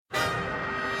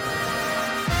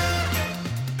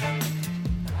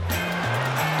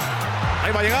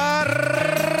Ahí va a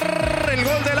llegar el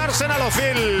gol del Arsene a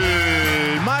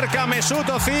Özil. Marca Mesut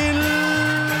Özil.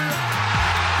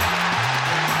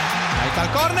 Ahí está el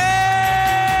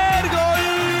córner.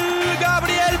 Gol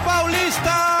Gabriel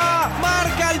Paulista.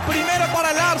 Marca el primero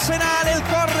para el Arsenal. El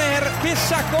córner que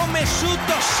sacó Mesut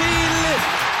Özil.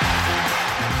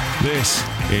 This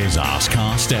is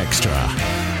Arsecast Extra.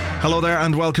 Hello there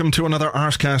and welcome to another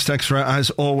Arsecast Extra, as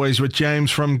always, with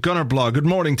James from Gunnerblog. Good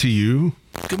morning to you.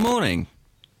 Good morning.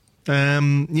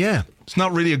 Yeah, it's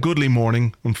not really a goodly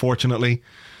morning, unfortunately.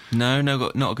 No,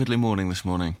 not a goodly morning this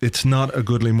morning. It's not a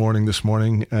goodly morning this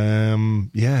morning.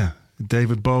 Yeah,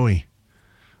 David Bowie.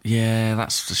 Yeah,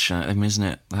 that's a shame, isn't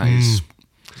it? That is.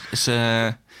 It's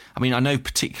I mean, I know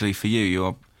particularly for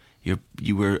you,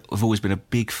 have always been a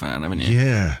big fan, haven't you?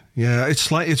 Yeah.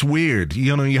 It's weird.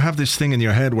 You know, you have this thing in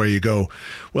your head where you go,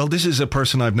 well, this is a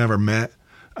person I've never met.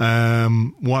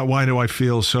 Why do I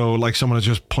feel so like someone has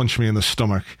just punched me in the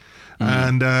stomach?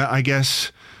 And I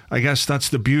guess that's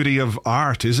the beauty of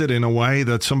art, is it? In a way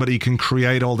that somebody can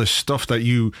create all this stuff that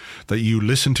you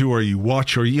listen to or you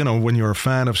watch, or you know, when you're a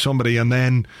fan of somebody, and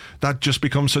then that just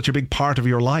becomes such a big part of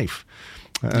your life.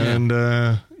 And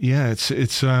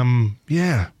it's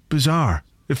bizarre.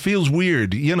 It feels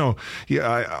weird, you know.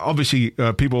 Obviously,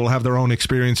 people will have their own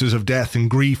experiences of death and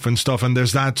grief and stuff, and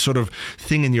there's that sort of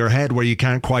thing in your head where you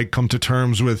can't quite come to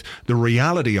terms with the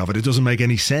reality of it. It doesn't make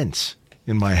any sense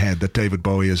in my head that David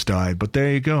Bowie has died, but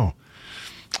there you go.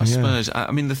 I suppose. I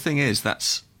mean, the thing is,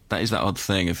 that is that odd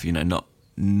thing of, you know, not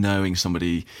knowing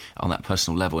somebody on that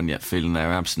personal level and yet feeling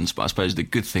their absence. But I suppose the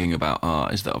good thing about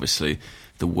art is that obviously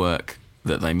the work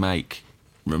that they make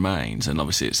remains, and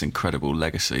obviously it's an incredible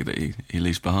legacy that he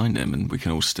leaves behind him, and we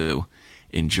can all still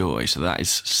enjoy. So that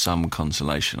is some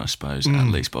consolation, I suppose, at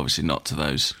least, but obviously not to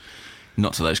those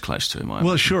close to him.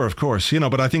 Well, sure, of course, you know,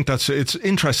 but I think it's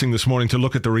interesting this morning to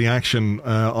look at the reaction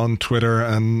on Twitter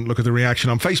and look at the reaction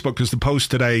on Facebook, because the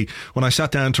post today, when I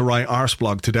sat down to write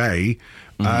Arseblog today,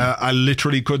 I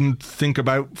literally couldn't think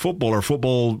about football, or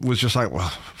football was just like, well,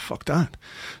 fuck that.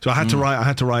 So I had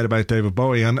to write about David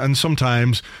Bowie, and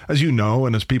sometimes, as you know,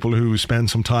 and as people who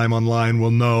spend some time online will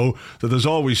know, that there's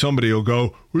always somebody who'll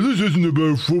go, well, this isn't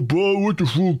about football, what the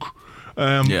fuck?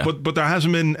 But there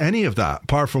hasn't been any of that,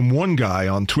 apart from one guy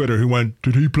on Twitter who went,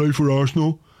 did he play for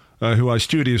Arsenal? Who I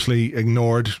studiously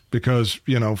ignored because,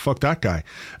 you know, fuck that guy.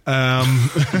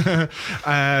 But,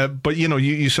 you know,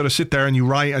 you sort of sit there and you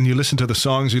write and you listen to the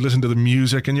songs, you listen to the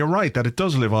music, and you're right that it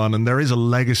does live on, and there is a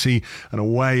legacy and a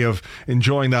way of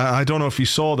enjoying that. I don't know if you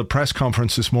saw the press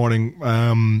conference this morning.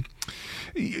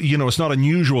 You know, it's not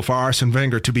unusual for Arsene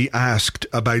Wenger to be asked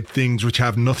about things which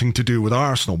have nothing to do with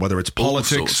Arsenal, whether it's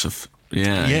politics. All sorts of,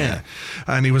 yeah.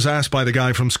 And he was asked by the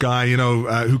guy from Sky, you know,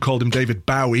 who called him David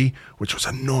Bowie, which was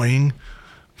annoying.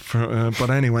 But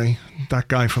anyway, that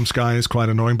guy from Sky is quite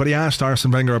annoying. But he asked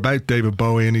Arsene Wenger about David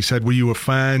Bowie, and he said, were you a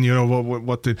fan? You know,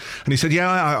 what did... And he said,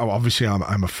 yeah, obviously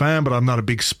I'm a fan, but I'm not a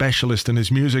big specialist in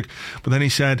his music. But then he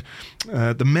said,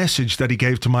 the message that he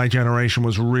gave to my generation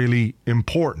was really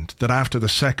important, that after the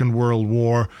Second World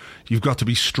War, you've got to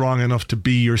be strong enough to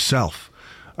be yourself.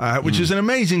 Which is an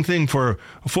amazing thing for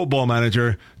a football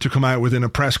manager to come out with in a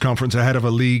press conference ahead of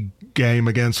a league game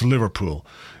against Liverpool,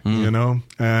 you know,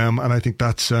 and I think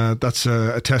that's a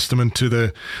testament to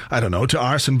to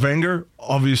Arsene Wenger,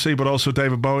 obviously, but also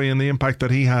David Bowie and the impact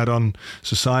that he had on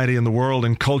society and the world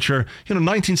and culture. You know,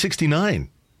 1969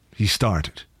 he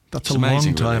started. That's a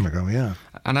long time ago, yeah.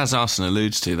 And as Arsene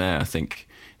alludes to there, I think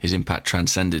his impact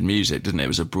transcended music, didn't it? It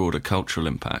was a broader cultural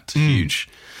impact,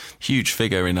 huge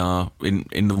figure in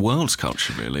the world's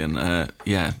culture, really, and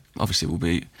obviously will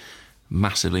be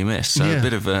massively missed. So a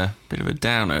bit of a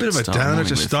downer.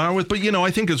 To start with, but you know,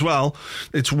 I think as well,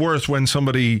 it's worth when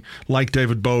somebody like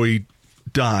David Bowie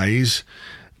dies,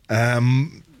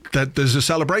 that there's a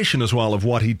celebration as well of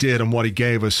what he did and what he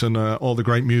gave us and all the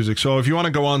great music. So if you want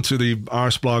to go on to the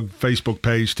Arseblog Facebook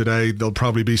page today, there'll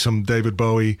probably be some David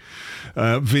Bowie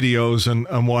videos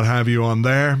and what have you on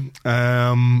there.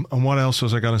 And what else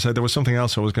was I going to say? There was something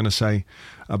else I was going to say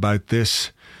about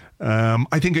this.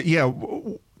 I think,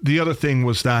 the other thing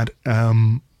was that,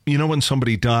 you know, when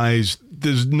somebody dies,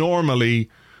 there's normally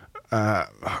a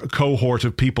cohort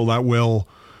of people that will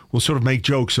sort of make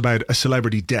jokes about a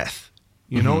celebrity death.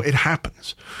 You know, it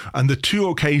happens. And the two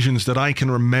occasions that I can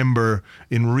remember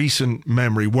in recent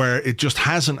memory where it just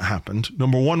hasn't happened,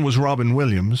 number one was Robin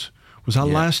Williams. Was that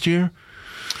last year?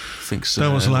 I think so.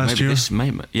 That was last year?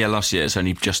 Last year. It's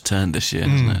only just turned this year,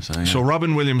 hasn't it? So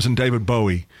Robin Williams and David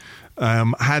Bowie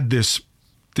had this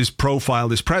profile,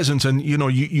 this presence, and, you know,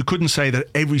 you couldn't say that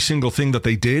every single thing that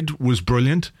they did was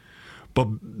brilliant, but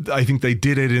I think they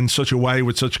did it in such a way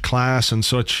with such class and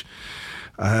such.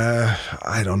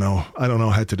 I don't know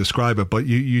how to describe it, but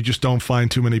you just don't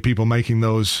find too many people making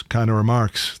those kind of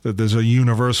remarks. That there's a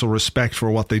universal respect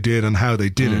for what they did and how they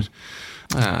did it.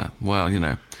 Well,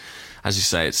 as you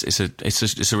say,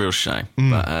 it's a real shame.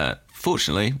 But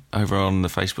fortunately, over on the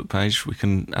Facebook page, we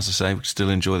can still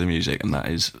enjoy the music, and that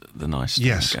is the nice thing,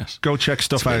 yes, I guess. Go check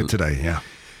stuff out today. Yeah,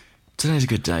 today's a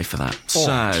good day for that.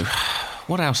 So,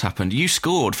 what else happened? You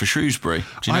scored for Shrewsbury.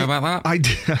 Do you know about that? I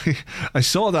did. I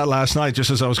saw that last night. Just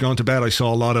as I was going to bed, I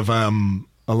saw a lot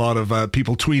of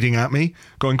people tweeting at me,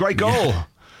 going, "Great goal!" Yeah.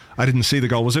 I didn't see the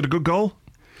goal. Was it a good goal?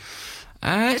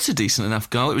 It's a decent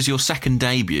enough goal. It was your second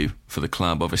debut for the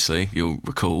club, obviously. You'll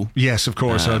recall. Yes, of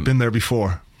course. I've been there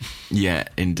before. Yeah,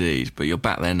 indeed. But you're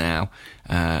back there now,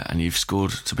 and you've scored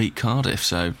to beat Cardiff.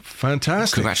 So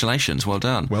fantastic! Congratulations, well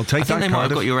done. Well, take that. I think they Cardiff might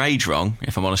have got your age wrong,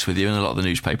 if I'm honest with you, in a lot of the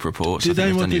newspaper reports. Did I think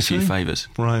they? They've done you a few favours.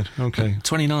 Right. Okay.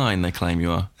 29, they claim you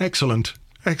are. Excellent.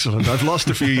 I've lost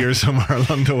a few years somewhere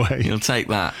along the way. You'll take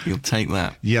that.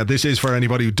 Yeah, this is, for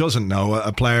anybody who doesn't know,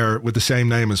 a player with the same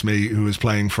name as me who is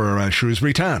playing for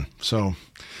Shrewsbury Town. So.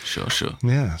 Sure.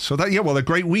 Yeah. So a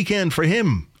great weekend for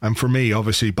him and for me,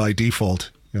 obviously by default.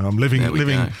 I'm living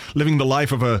the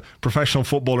life of a professional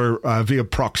footballer via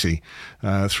proxy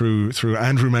through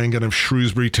Andrew Mangan of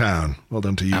Shrewsbury Town. Well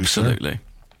done to you, absolutely.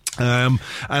 Sir.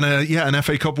 An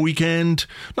FA Cup weekend.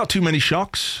 Not too many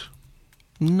shocks.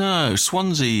 No,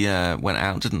 Swansea went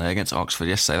out, didn't they, against Oxford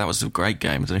yesterday? That was a great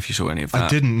game. I don't know if you saw any of that. I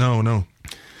didn't. No.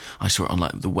 I saw it on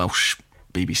the Welsh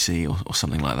BBC or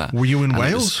something like that. Were you in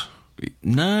Wales?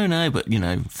 No, but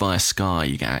via Sky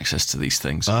you get access to these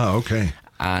things. Oh, okay.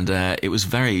 And it was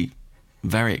very,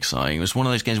 very exciting. It was one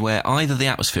of those games where either the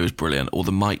atmosphere was brilliant or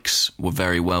the mics were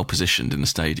very well positioned in the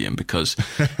stadium because,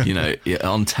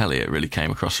 on telly it really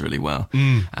came across really well.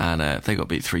 And they got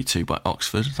beat 3-2 by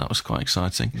Oxford. That was quite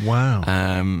exciting.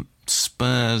 Wow.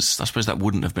 Spurs, I suppose that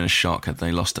wouldn't have been a shock had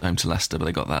they lost at home to Leicester, but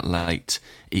they got that late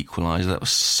equaliser. That was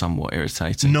somewhat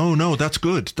irritating. No, that's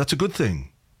good. That's a good thing.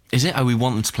 Is it? Oh, we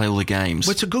want them to play all the games.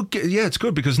 Well, it's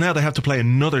good because now they have to play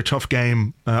another tough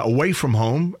game away from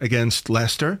home against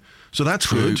Leicester. So that's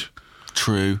good.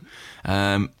 True.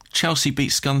 Chelsea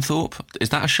beat Scunthorpe. Is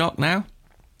that a shock now?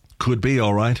 Could be,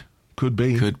 all right. Could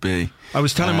be. I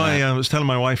was telling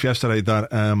my wife yesterday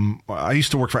that I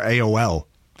used to work for AOL,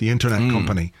 the internet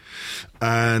company,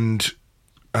 and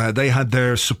they had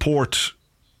their support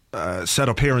set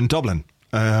up here in Dublin,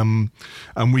 and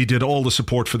we did all the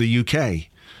support for the UK.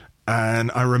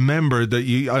 And I remember that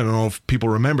I don't know if people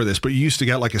remember this, but you used to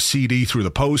get like a CD through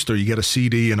the post, or you get a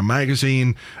CD in a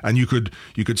magazine, and you could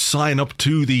sign up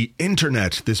to the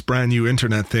internet, this brand new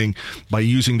internet thing, by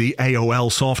using the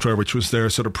AOL software, which was their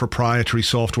sort of proprietary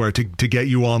software to get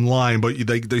you online. But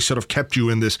they sort of kept you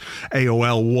in this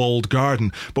AOL walled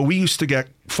garden. But we used to get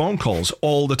phone calls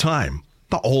all the time.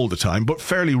 Not all the time, but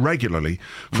fairly regularly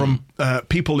from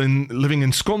people living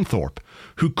in Scunthorpe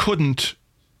who couldn't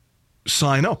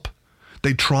sign up.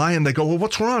 They'd try and they go, well,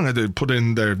 what's wrong? And they'd put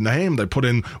in their name, they put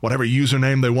in whatever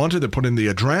username they wanted, they put in the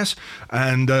address,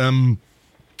 and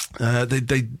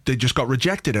they just got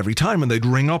rejected every time. And they'd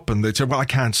ring up and they'd say, well, I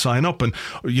can't sign up. And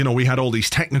we had all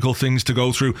these technical things to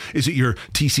go through. Is it your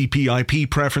TCP/IP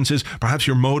preferences? Perhaps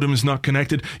your modem is not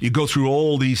connected. You go through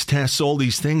all these tests, all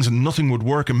these things, and nothing would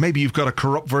work. And maybe you've got a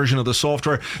corrupt version of the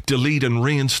software. Delete and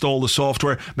reinstall the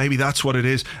software. Maybe that's what it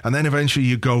is. And then eventually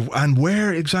you go, and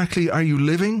where exactly are you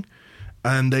living?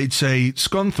 And they'd say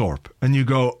Scunthorpe, and you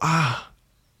go,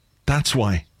 that's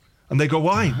why. And they go,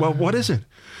 why? Well, what is it?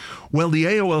 Well, the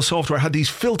AOL software had these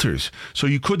filters, so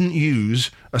you couldn't use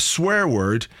a swear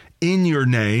word in your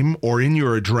name or in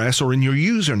your address or in your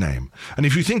username. And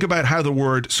if you think about how the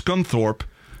word Scunthorpe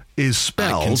is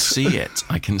spelled...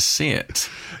 I can see it.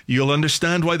 You'll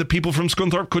understand why the people from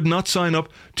Scunthorpe could not sign up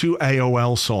to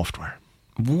AOL software.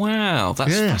 Wow,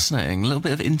 that's fascinating. A little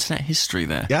bit of internet history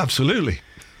there. Yeah, absolutely.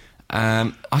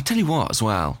 I'll tell you what, as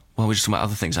well, while we're just talking about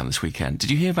other things on this weekend, did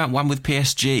you hear about one with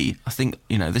PSG? I think,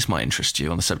 this might interest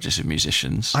you on the subject of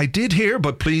musicians. I did hear,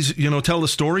 but please, tell the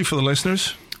story for the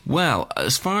listeners. Well,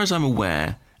 as far as I'm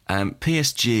aware,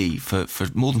 PSG, for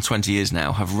more than 20 years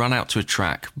now, have run out to a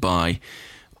track by...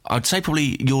 I'd say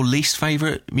probably your least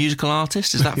favourite musical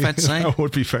artist. Is that fair to say? That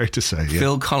would be fair to say, yeah.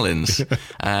 Phil Collins.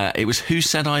 It was Who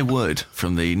Said I Would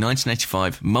from the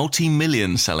 1985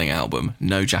 multi-million selling album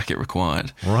No Jacket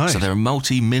Required. Right. So there are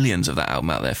multi-millions of that album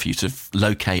out there for you to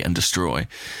locate and destroy.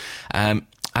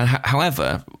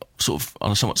 However, sort of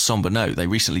on a somewhat sombre note, they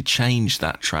recently changed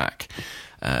that track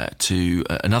to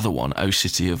another one, O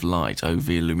City of Light, O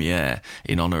Ville Lumière,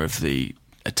 in honour of the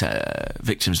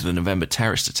victims of the November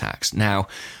terrorist attacks. Now,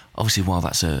 obviously, while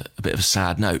that's a bit of a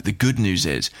sad note, the good news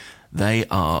is they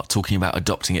are talking about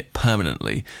adopting it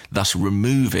permanently, thus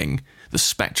removing the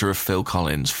spectre of Phil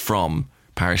Collins from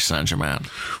Paris Saint-Germain.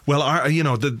 Well,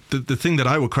 the thing that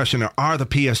I would question are the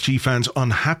PSG fans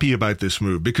unhappy about this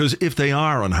move? Because if they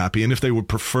are unhappy and if they would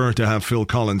prefer to have Phil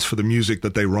Collins for the music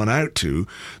that they run out to,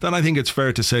 then I think it's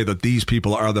fair to say that these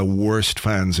people are the worst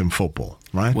fans in football,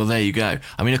 right? Well, there you go.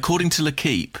 I mean, according to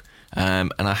L'Équipe,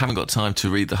 and I haven't got time to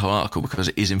read the whole article because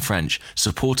it is in French,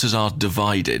 supporters are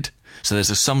divided. So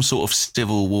there's some sort of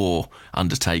civil war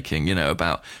undertaking,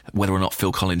 about whether or not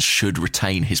Phil Collins should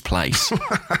retain his place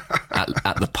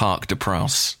at the Parc des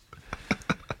Princes.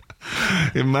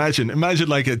 Imagine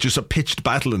like just a pitched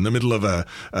battle in the middle of a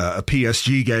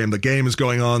PSG game. The game is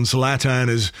going on. Zlatan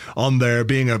is on there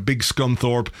being a big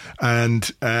scunthorpe,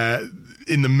 and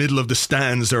in the middle of the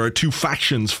stands there are two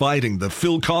factions fighting: the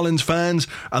Phil Collins fans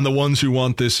and the ones who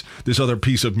want this other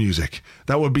piece of music.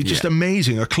 That would be just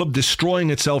amazing. A club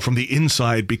destroying itself from the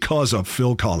inside because of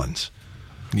Phil Collins.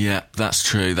 Yeah, that's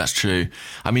true.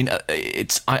 I mean,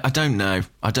 I don't know.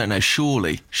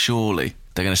 Surely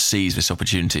they're going to seize this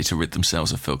opportunity to rid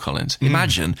themselves of Phil Collins.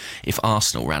 Imagine if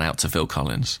Arsenal ran out to Phil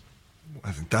Collins.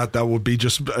 I think that would be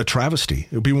just a travesty.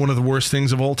 It would be one of the worst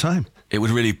things of all time. It would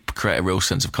really create a real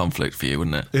sense of conflict for you,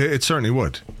 wouldn't it? It certainly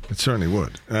would.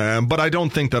 But I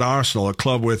don't think that Arsenal, a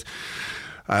club with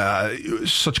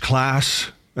such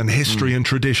class and history and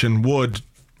tradition, would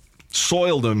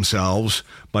soil themselves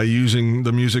by using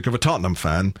the music of a Tottenham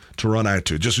fan to run out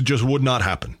to. Just would not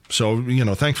happen. So,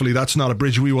 thankfully that's not a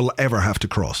bridge we will ever have to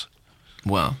cross.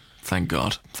 Well, thank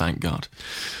God.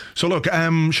 So look,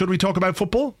 should we talk about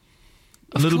football?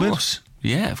 A little bit?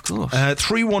 Yeah, of course.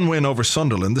 3-1 win over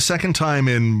Sunderland. The second time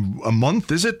in a month,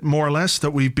 is it, more or less,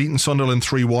 that we've beaten Sunderland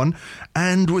 3-1,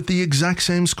 and with the exact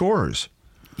same scorers.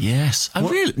 Yes.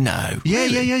 Really? No. Yeah,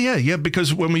 really? yeah.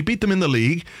 Because when we beat them in the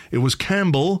league, it was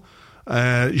Campbell,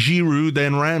 Giroud,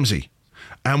 then Ramsey.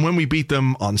 And when we beat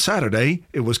them on Saturday,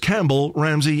 it was Campbell,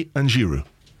 Ramsey and Giroud.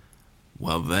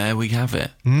 Well, there we have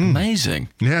it. Amazing.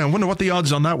 Yeah, I wonder what the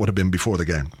odds on that would have been before the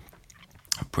game.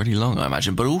 Pretty long, I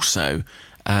imagine. But also,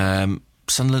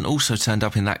 Sunderland also turned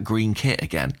up in that green kit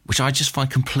again, which I just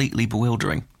find completely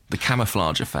bewildering. The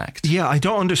camouflage effect. Yeah, I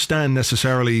don't understand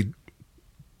necessarily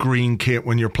green kit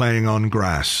when you're playing on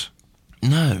grass.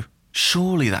 No,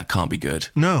 surely that can't be good.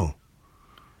 No.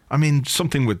 I mean,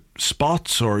 something with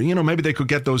spots, or, maybe they could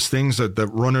get those things that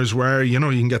runners wear. You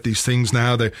can get these things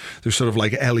now. They're sort of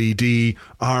like LED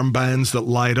armbands that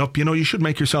light up. You should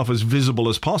make yourself as visible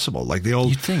as possible. Like the old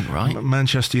You'd think, right?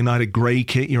 Manchester United grey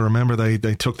kit. You remember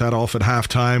they took that off at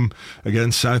halftime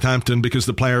against Southampton because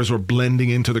the players were blending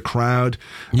into the crowd.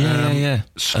 Yeah.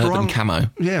 Strong urban camo.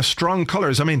 Yeah, strong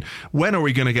colours. I mean, when are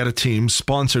we going to get a team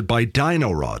sponsored by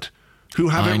Dino Rod? Who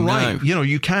have it right?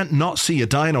 You can't not see a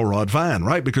Dino Rod van,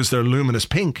 right? Because they're luminous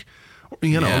pink.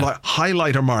 Like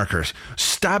highlighter markers.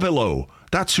 Stabilo.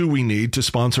 That's who we need to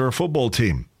sponsor a football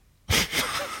team.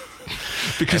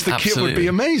 Because the kit would be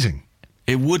amazing.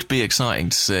 It would be exciting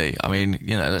to see. I mean,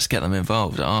 let's get them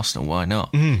involved at Arsenal. Why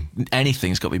not?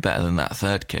 Anything's got to be better than that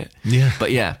third kit. Yeah.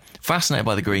 But yeah, fascinated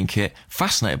by the green kit.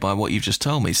 Fascinated by what you've just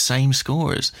told me. Same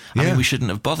scorers. I mean, we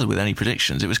shouldn't have bothered with any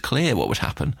predictions. It was clear what would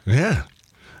happen. Yeah.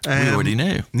 We already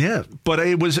knew. Yeah, but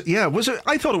I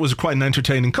thought it was quite an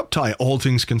entertaining cup tie, all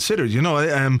things considered.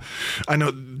 I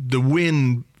know the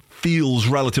win feels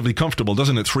relatively comfortable,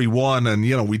 doesn't it? 3-1,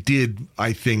 and we did,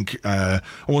 I think, I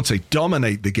won't say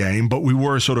dominate the game, but we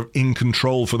were sort of in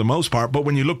control for the most part. But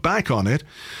when you look back on it,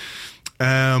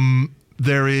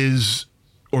 there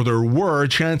were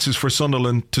chances for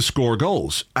Sunderland to score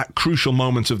goals at crucial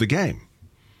moments of the game.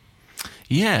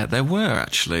 Yeah, there were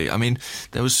actually. I mean,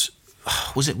 there was.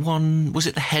 Was it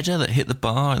the header that hit the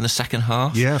bar in the second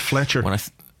half? Yeah, Fletcher.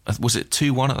 Was it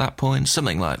 2-1 at that point?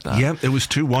 Something like that. Yeah, it was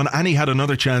 2-1. And he had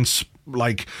another chance,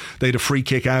 like they had a free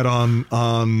kick out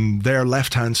on their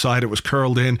left-hand side. It was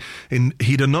curled in.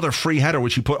 He'd another free header,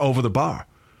 which he put over the bar.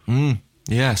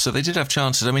 Yeah, so they did have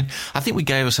chances. I mean, I think we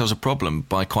gave ourselves a problem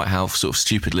by quite how sort of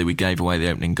stupidly we gave away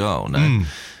the opening goal. No?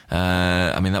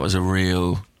 I mean, that was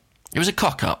it was a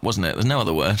cock-up, wasn't it? There's no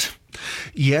other word.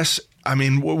 Yes. I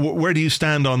mean, where do you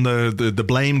stand on the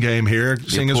blame game here?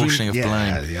 The apportioning of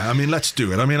blame. Yeah, I mean, let's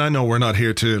do it. I mean, I know we're not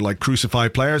here to crucify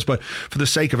players, but for the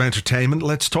sake of entertainment,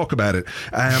 let's talk about it.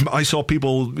 I saw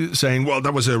people saying, well,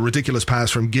 that was a ridiculous pass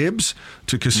from Gibbs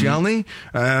to Koscielny.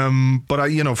 But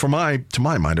to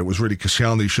my mind, it was really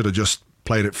Koscielny should have just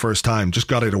played it first time, just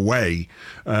got it away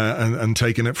and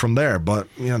taken it from there. But,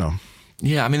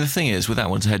 Yeah, I mean, the thing is, with that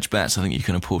one to hedge bets, I think you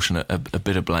can apportion a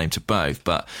bit of blame to both.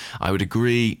 But I would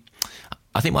agree.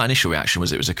 I think my initial reaction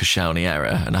was it was a Koscielny error,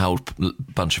 and a whole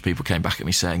bunch of people came back at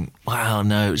me saying, wow,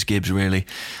 no, it was Gibbs, really.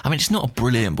 I mean, it's not a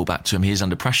brilliant ball back to him. He is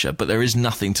under pressure, but there is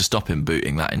nothing to stop him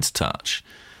booting that into touch.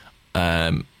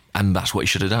 And that's what he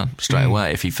should have done straight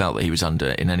away if he felt that he was in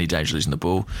any danger losing the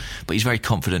ball. But he's a very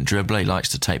confident dribbler. He likes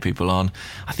to take people on.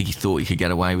 I think he thought he could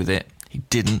get away with it. He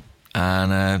didn't.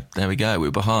 And there we go. We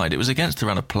were behind. It was against the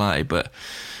run of play, but,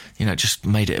 it just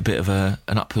made it a bit of an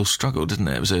uphill struggle, didn't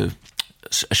it? It was a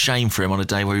shame for him on a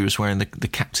day where he was wearing the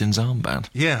captain's armband.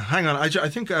 Yeah, hang on. I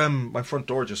think my front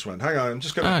door just went. Hang on, I'm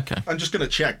just gonna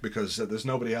check because there's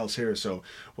nobody else here. So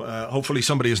hopefully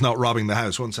somebody is not robbing the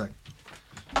house. 1 sec.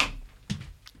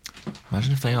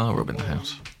 Imagine if they are robbing the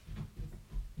house.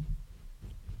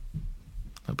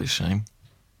 That'd be a shame.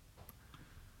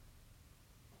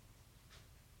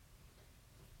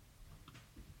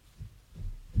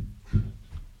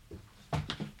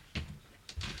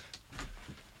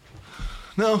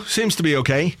 No, seems to be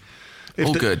okay.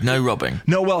 All good, no robbing.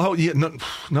 No, well,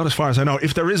 not as far as I know.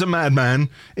 If there is a madman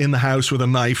in the house with a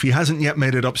knife, he hasn't yet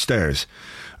made it upstairs.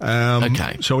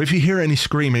 Okay. So if you hear any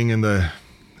screaming in the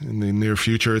near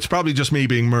future, it's probably just me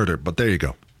being murdered. But there you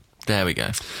go. There we go.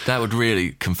 That would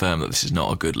really confirm that this is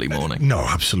not a goodly morning. No,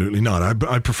 absolutely not.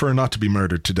 I prefer not to be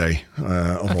murdered today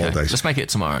of all days. Let's make it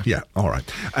tomorrow. Yeah, all right.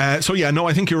 I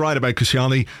think you're right about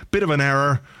Koscielny. Bit of an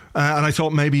error. And I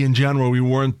thought maybe in general we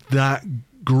weren't that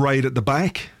great at the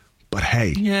back. But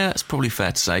hey. Yeah, it's probably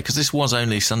fair to say, because this was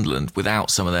only Sunderland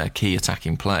without some of their key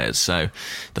attacking players. So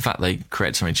the fact they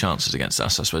created so many chances against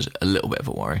us, I suppose, a little bit of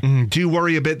a worry. Do you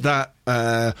worry a bit that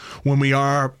when we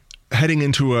are heading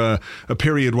into a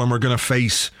period when we're going to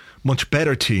face much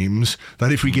better teams,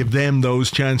 that if we give them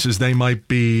those chances, they might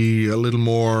be a little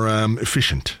more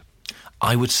efficient?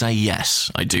 I would say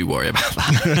yes, I do worry about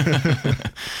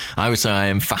that. I would say I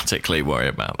emphatically worry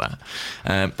about that.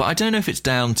 But I don't know if it's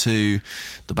down to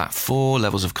the back four,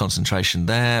 levels of concentration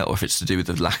there, or if it's to do with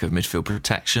the lack of midfield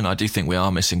protection. I do think we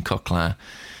are missing Coquelin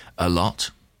a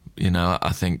lot. I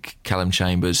think Callum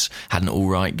Chambers had an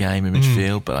all-right game in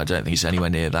midfield, but I don't think he's anywhere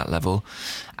near that level.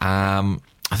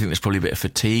 I think there's probably a bit of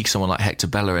fatigue. Someone like Hector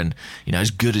Bellerin,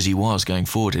 as good as he was going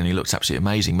forward, and he looked absolutely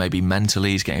amazing. Maybe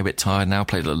mentally he's getting a bit tired now.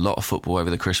 Played a lot of football over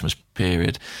the Christmas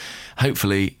period.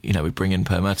 Hopefully, we bring in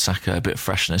Per Mertesacker, a bit of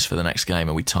freshness for the next game,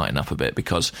 and we tighten up a bit,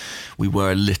 because we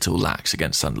were a little lax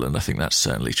against Sunderland. I think that's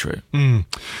certainly true.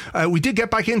 We did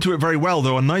get back into it very well,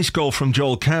 though. A nice goal from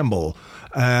Joel Campbell.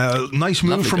 Nice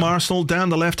move from Arsenal down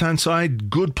the left-hand side.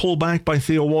 Good pullback by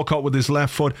Theo Walcott with his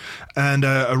left foot, and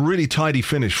a really tidy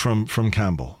finish from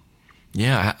Campbell.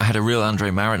 Yeah, I had a real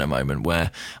Andre Mariner moment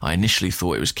where I initially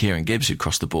thought it was Kieran Gibbs who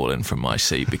crossed the ball in from my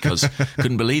seat, because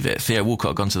couldn't believe it. Theo Walcott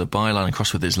had gone to the byline and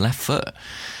crossed with his left foot.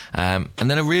 And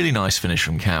then a really nice finish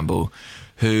from Campbell,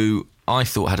 who I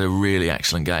thought had a really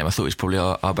excellent game. I thought he was probably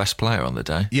our best player on the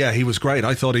day. Yeah, he was great.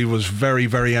 I thought he was very,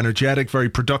 very energetic, very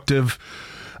productive.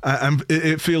 And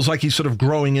it feels like he's sort of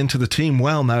growing into the team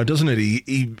well now, doesn't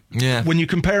it? Yeah. When you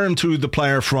compare him to the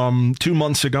player from 2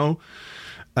 months ago,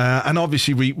 and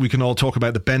obviously we can all talk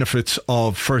about the benefits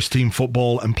of first team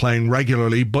football and playing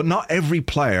regularly, but not every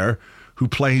player who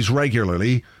plays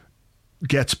regularly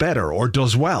gets better or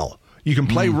does well. You can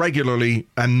play regularly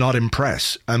and not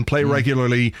impress, and play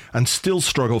regularly and still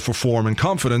struggle for form and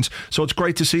confidence. So it's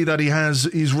great to see that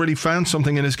he's really found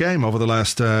something in his game over the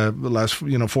last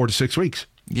 4 to 6 weeks.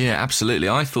 Yeah, absolutely.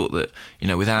 I thought that,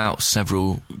 without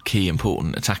several key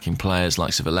important attacking players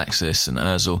like Alexis and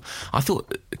Ozil, I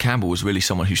thought Campbell was really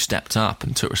someone who stepped up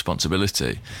and took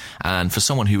responsibility. And for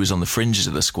someone who was on the fringes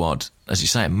of the squad, as you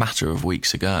say, a matter of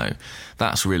weeks ago,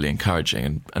 that's really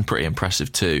encouraging and pretty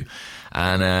impressive too.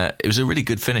 And it was a really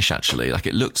good finish, actually. Like,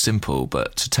 it looked simple,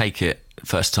 but to take it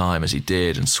first time as he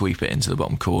did and sweep it into the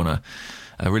bottom corner,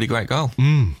 a really great goal.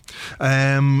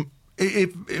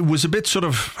 It was a bit sort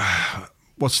of...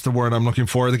 what's the word I'm looking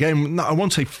for? The game, I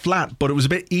won't say flat, but it was a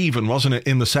bit even, wasn't it,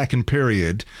 in the second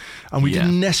period? And we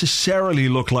didn't necessarily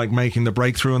look like making the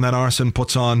breakthrough, and then Arsene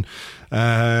puts on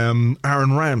Aaron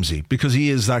Ramsey, because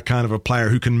he is that kind of a player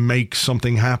who can make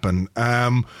something happen.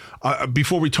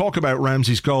 Before we talk about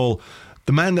Ramsey's goal,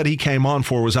 the man that he came on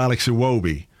for was Alex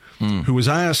Iwobi, who was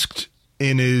asked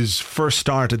in his first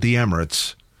start at the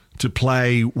Emirates to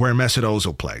play where Mesut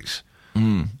Ozil plays.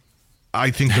 I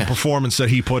think the performance that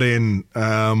he put in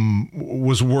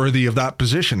was worthy of that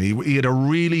position. He had a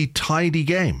really tidy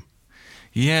game.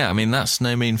 Yeah, I mean, that's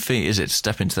no mean feat, is it? To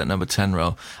step into that number 10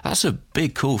 role. That's a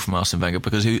big call from Arsene Wenger,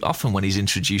 because often when he's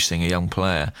introducing a young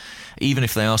player, even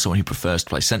if they are someone who prefers to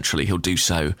play centrally, he'll do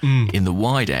so in the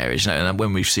wide areas. And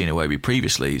when we've seen Iwobi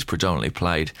previously, he's predominantly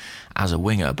played as a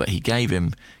winger, but he gave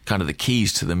him kind of the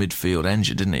keys to the midfield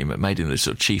engine, didn't he? Made him the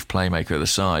sort of chief playmaker of the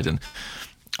side. And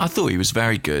I thought he was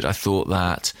very good. I thought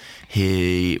that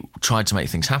he tried to make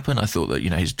things happen. I thought that,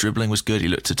 his dribbling was good. He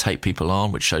looked to take people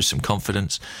on, which shows some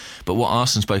confidence. But what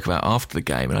Arsene spoke about after the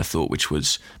game, and I thought which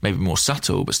was maybe more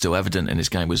subtle but still evident in his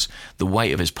game, was the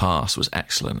weight of his pass was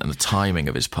excellent and the timing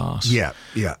of his pass. Yeah.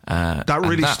 That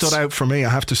really stood out for me, I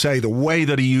have to say. The way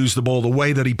that he used the ball, the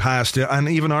way that he passed it, and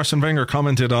even Arsene Wenger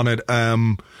commented on it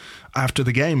after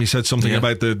the game. He said something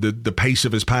about the pace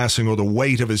of his passing, or the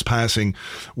weight of his passing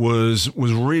was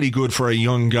really good for a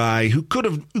young guy who could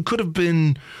have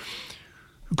been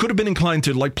inclined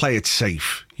to play it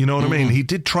safe. You know what I mean? He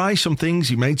did try some things.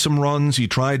 He made some runs. He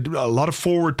tried a lot of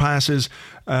forward passes,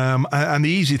 and the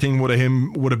easy thing would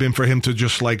have been for him to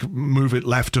just move it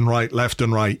left and right,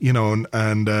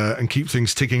 and keep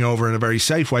things ticking over in a very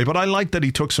safe way. But I like that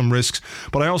he took some risks.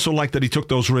 But I also like that he took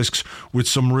those risks with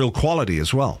some real quality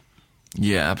as well.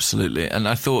 Yeah, absolutely. And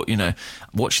I thought,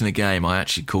 watching the game, I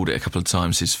actually called it a couple of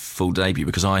times his full debut,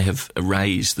 because I have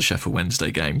erased the Sheffield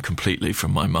Wednesday game completely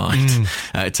from my mind.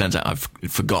 It turns out I've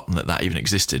forgotten that even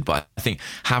existed. But I think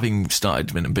having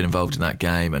been involved in that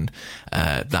game, and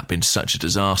that been such a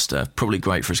disaster, probably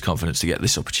great for his confidence to get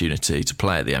this opportunity to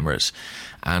play at the Emirates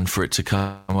and for it to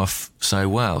come off so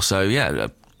well. So, yeah,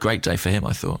 great day for him,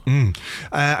 I thought.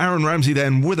 Aaron Ramsey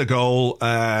then with a goal.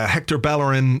 Hector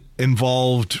Bellerin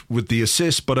involved with the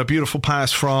assist, but a beautiful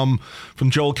pass from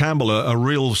Joel Campbell, a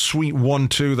real sweet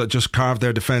 1-2 that just carved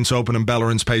their defence open, and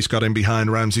Bellerin's pace got in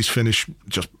behind. Ramsey's finish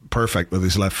just perfect with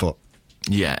his left foot.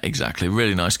 Yeah, exactly.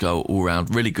 Really nice goal all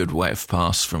round. Really good weight of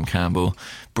pass from Campbell.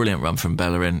 Brilliant run from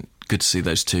Bellerin. Good to see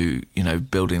those two,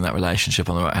 building that relationship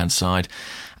on the right-hand side.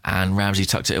 And Ramsey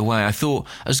tucked it away. I thought,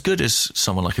 as good as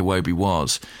someone like Iwobi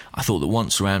was, I thought that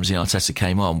once Ramsey and Arteta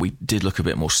came on, we did look a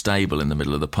bit more stable in the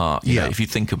middle of the park. You know, if you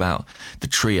think about the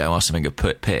trio Arsene Wenger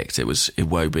picked, it was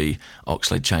Iwobi,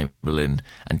 Oxlade-Chamberlain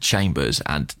and Chambers,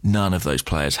 and none of those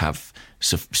players have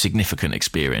significant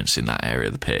experience in that area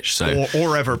of the pitch. So,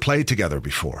 or ever played together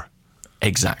before.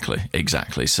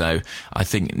 Exactly. So I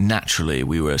think naturally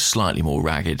we were slightly more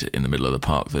ragged in the middle of the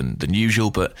park than usual,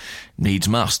 but needs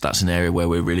must. That's an area where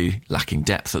we're really lacking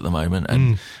depth at the moment,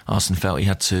 and Arsene felt he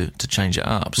had to change it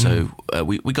up. So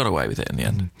we got away with it in the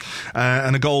end.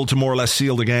 And a goal to more or less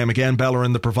seal the game. Again,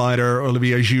 Bellerin, the provider,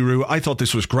 Olivier Giroud. I thought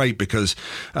this was great because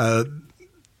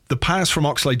the pass from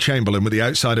Oxlade-Chamberlain with the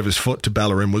outside of his foot to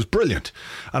Bellerin was brilliant,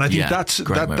 and I think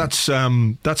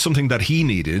that's something that he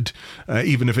needed,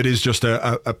 even if it is just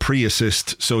a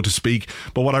pre-assist, so to speak.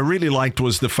 But what I really liked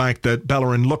was the fact that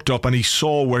Bellerin looked up and he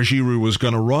saw where Giroud was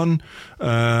going to run,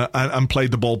 and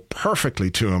played the ball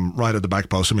perfectly to him right at the back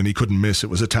post. I mean, he couldn't miss. It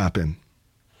was a tap in.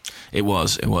 It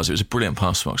was a brilliant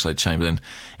pass from Oxlade-Chamberlain.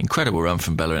 Incredible run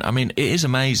from Bellerin. I mean, it is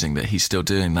amazing that he's still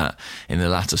doing that in the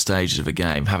latter stages of a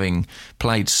game, having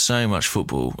played so much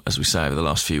football, as we say, over the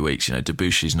last few weeks.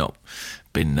 Debussy's not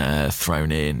been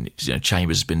thrown in.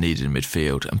 Chambers has been needed in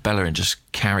midfield, and Bellerin just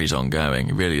carries on going.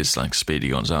 He really is like Speedy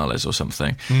Gonzalez or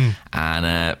something.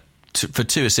 And for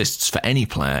 2 assists for any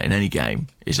player in any game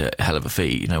is a hell of a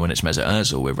feat. When it's Mesut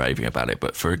Ozil, we're raving about it,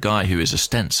 but for a guy who is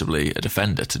ostensibly a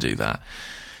defender to do that,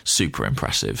 super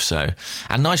impressive. So,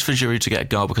 and nice for Giroud to get a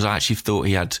goal, because I actually thought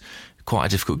he had quite a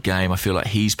difficult game. I feel like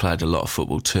he's played a lot of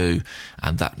football too,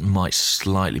 and that might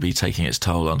slightly be taking its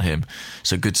toll on him.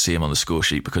 So good to see him on the score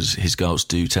sheet, because his goals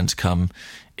do tend to come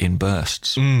in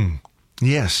bursts.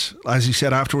 Yes, as he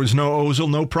said afterwards, no Ozil,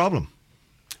 no problem.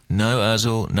 No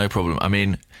Ozil, no problem. I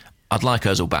mean, I'd like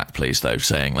Ozil back, please, though,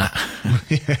 saying that.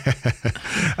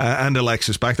 And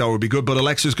Alexis back, that would be good. But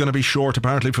Alexis is going to be short,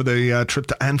 apparently, for the trip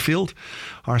to Anfield.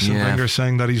 Arsene Wenger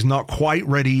saying that he's not quite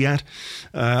ready yet.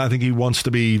 I think he wants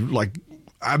to be,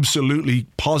 absolutely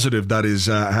positive that his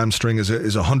hamstring is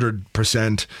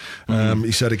 100%.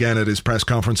 He said again at his press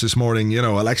conference this morning,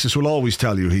 Alexis will always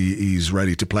tell you he's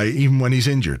ready to play, even when he's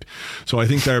injured. So I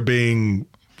think they're being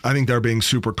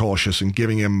super cautious and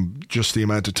giving him just the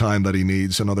amount of time that he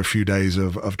needs, another few days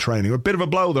of training. A bit of a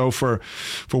blow, though, for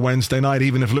Wednesday night.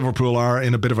 Even if Liverpool are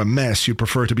in a bit of a mess, you'd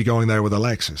prefer to be going there with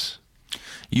Alexis.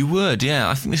 You would, yeah.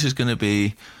 I think this is going to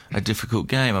be a difficult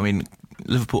game. I mean,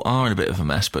 Liverpool are in a bit of a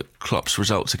mess, but Klopp's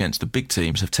results against the big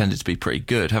teams have tended to be pretty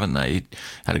good, haven't they? He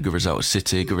had a good result at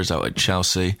City, a good result at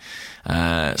Chelsea.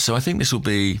 So I think this will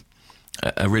be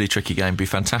a really tricky game. It'd be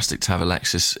fantastic to have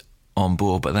Alexis on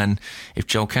board. But then if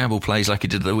Joel Campbell plays like he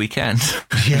did at the weekend,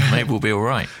 maybe we'll be all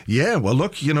right. Yeah, well,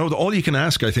 look, all you can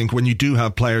ask, I think, when you do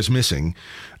have players missing,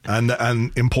 and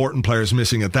important players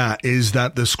missing at that, is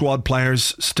that the squad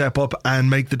players step up and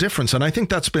make the difference. And I think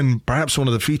that's been perhaps one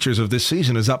of the features of this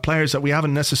season, is that players that we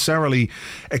haven't necessarily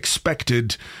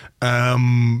expected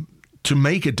to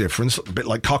make a difference, a bit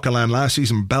like Coquelin last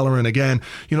season, Bellerin again,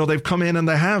 they've come in and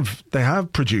they have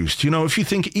produced. If you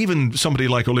think even somebody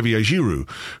like Olivier Giroud,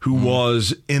 who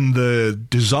was in the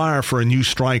desire for a new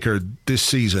striker this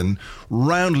season,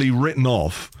 roundly written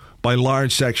off by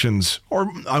large sections, or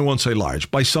I won't say large,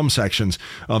 by some sections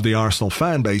of the Arsenal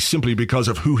fan base, simply because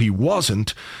of who he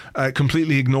wasn't,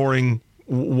 completely ignoring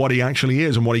what he actually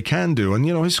is and what he can do. And,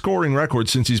 his scoring record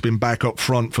since he's been back up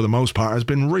front for the most part has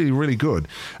been really, really good.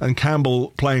 And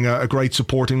Campbell playing a great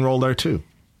supporting role there too.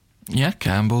 Yeah,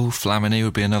 Campbell, Flamini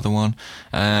would be another one.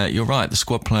 You're right, the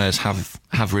squad players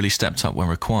have really stepped up when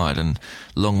required, and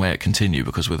long may it continue,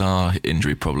 because with our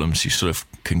injury problems, you sort of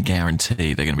can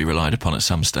guarantee they're going to be relied upon at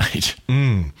some stage.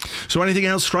 So anything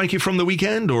else strike you from the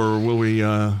weekend, or will we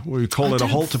call it a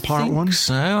halt to part one?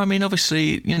 So,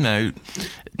 obviously,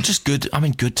 just good.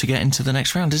 Good to get into the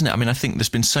next round, isn't it? I think there's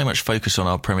been so much focus on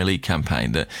our Premier League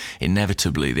campaign that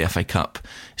inevitably the FA Cup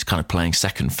is kind of playing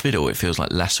second fiddle. It feels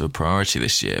like less of a priority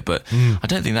this year, but I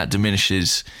don't think that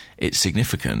diminishes its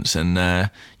significance. And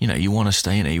you want to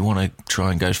stay in it. You want to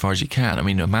try and go as far as you can.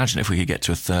 Imagine if we could get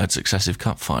to a third successive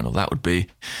cup final. That would be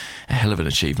a hell of an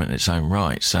achievement in its own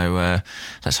right. So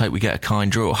let's hope we get a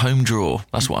kind draw, home draw.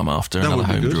 That's what I'm after. Another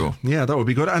home draw. Yeah, that would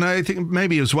be good. And I think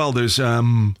maybe as well, there's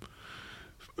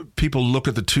people look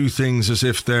at the two things as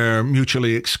if they're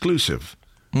mutually exclusive.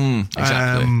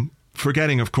 Exactly.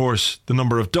 Forgetting, of course, the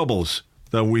number of doubles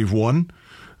that we've won.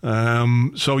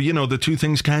 So, the two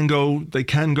things can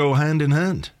go hand in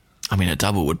hand. A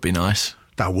double would be nice.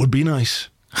 That would be nice.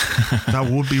 That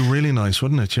would be really nice,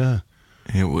 wouldn't it? Yeah.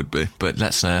 It would be. But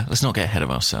let's not get ahead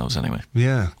of ourselves anyway.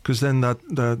 Yeah, because then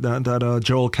that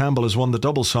Joel Campbell has won the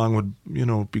double song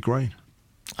would be great.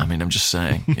 I'm just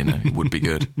saying, it would be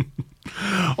good.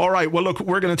 All right, well, look,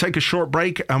 we're going to take a short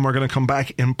break and we're going to come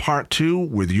back in part 2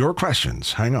 with your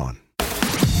questions. Hang on.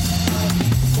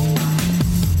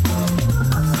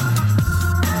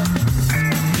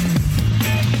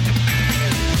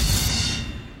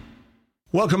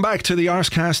 Welcome back to the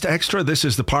Arsecast Extra. This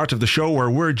is the part of the show where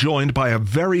we're joined by a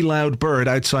very loud bird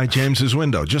outside James's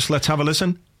window. Just let's have a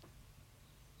listen.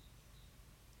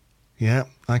 Yeah,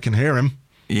 I can hear him.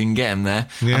 You can get him there.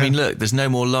 Yeah. Look, there's no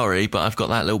more Laurie, but I've got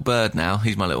that little bird now.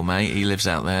 He's my little mate. He lives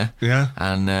out there. Yeah.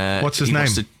 And what's his name?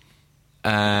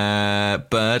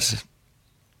 Bird.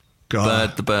 God.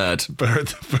 Bird the bird. Bird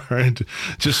the bird.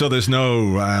 Just so there's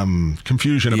no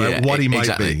confusion about what he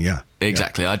might be. Yeah.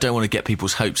 Exactly. I don't want to get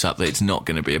people's hopes up that it's not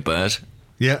going to be a bird.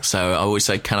 Yeah. So I always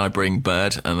say, can I bring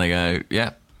bird? And they go,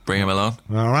 yeah, bring him along.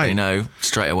 All right.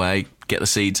 Straight away, get the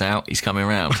seeds out. He's coming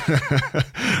around.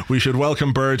 We should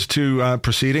welcome Bird to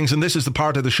proceedings. And this is the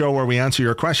part of the show where we answer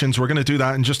your questions. We're going to do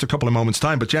that in just a couple of moments'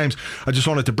 time. But James, I just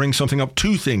wanted to bring something up.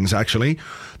 Two things, actually.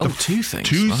 Two things?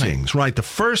 Two things, right. The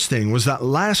first thing was that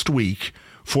last week,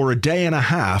 for a day and a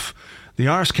half, the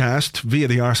Arsecast, via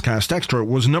the Arsecast Extra,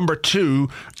 was number 2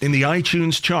 in the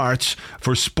iTunes charts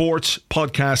for sports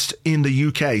podcasts in the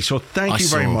UK. So thank you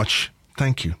very much.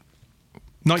 Thank you.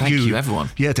 Thank you, everyone.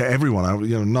 Yeah, to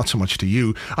everyone. Not so much to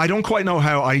you. I don't quite know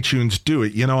how iTunes do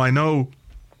it. I know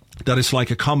that it's like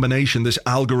a combination, this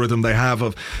algorithm they have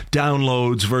of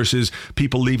downloads versus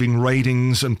people leaving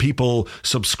ratings and people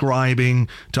subscribing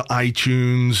to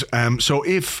iTunes. So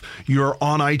if you're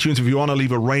on iTunes, if you want to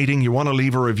leave a rating, you want to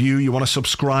leave a review, you want to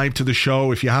subscribe to the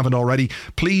show if you haven't already,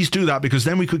 please do that, because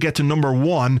then we could get to number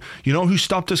 1. You know who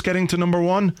stopped us getting to number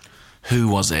 1? Who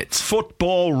was it?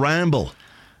 Football Ramble.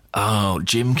 Oh,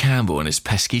 Jim Campbell and his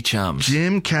pesky chums.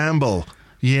 Jim Campbell,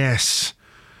 yes.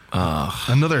 Oh,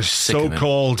 another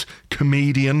so-called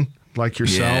comedian like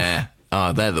yourself. Yeah.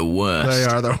 Oh, they're the worst. They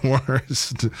are the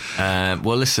worst.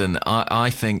 Well, listen, I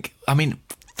think,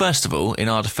 first of all, in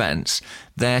our defence,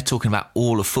 they're talking about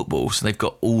all of football, so they've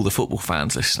got all the football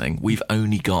fans listening. We've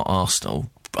only got Arsenal.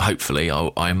 Hopefully,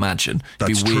 I imagine.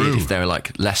 That's It'd be weird true. if there are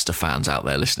like Leicester fans out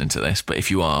there listening to this, but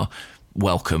if you are,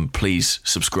 welcome. Please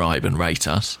subscribe and rate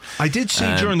us. I did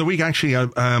see during the week, actually,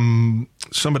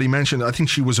 somebody mentioned, I think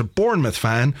she was a Bournemouth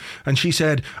fan, and she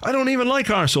said, I don't even like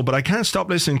Arsenal, but I can't stop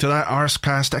listening to that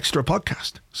Arsecast Extra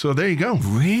podcast. So there you go.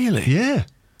 Really? Yeah.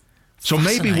 So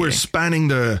maybe we're spanning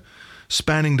the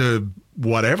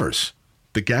whatevers,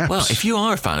 the gaps. Well, if you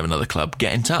are a fan of another club,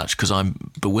 get in touch, because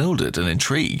I'm bewildered and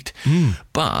intrigued.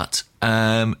 But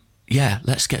yeah,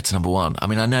 let's get to number one. I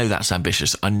mean, I know that's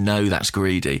ambitious. I know that's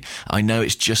greedy. I know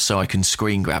it's just so I can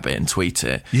screen grab it and tweet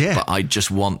it. Yeah. But I just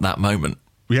want that moment.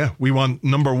 Yeah, we want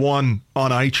number one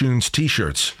on iTunes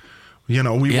T-shirts. You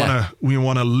know, we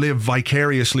want to live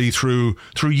vicariously through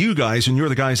you guys, and you're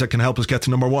the guys that can help us get to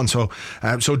number one. So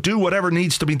do whatever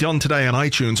needs to be done today on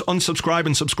iTunes. Unsubscribe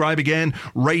and subscribe again.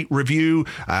 Rate, review,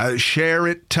 share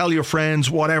it, tell your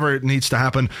friends, whatever it needs to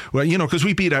happen. Well, you know, because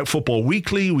we beat out Football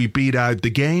Weekly, we beat out the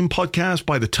Game podcast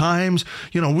by the Times.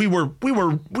 You know, we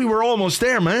were almost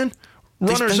there, man.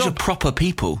 Runners Those up. are proper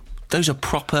people. Those are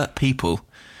proper people.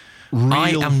 Real. I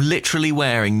am literally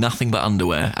wearing nothing but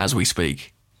underwear as we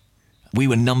speak. We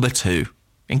were number 2.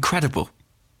 Incredible.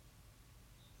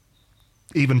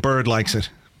 Even Bird likes it.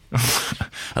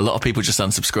 A lot of people just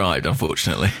unsubscribed,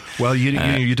 unfortunately. Well,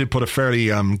 you did put a fairly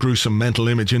gruesome mental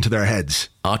image into their heads.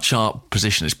 Our chart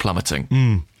position is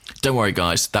plummeting. Don't worry,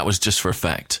 guys. That was just for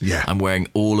effect. Yeah. I'm wearing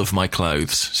all of my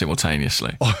clothes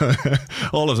simultaneously.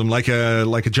 All of them, like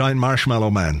a giant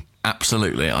marshmallow man.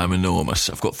 Absolutely. I'm enormous.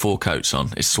 I've got 4 coats on.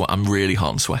 I'm really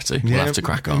hot and sweaty. We'll have to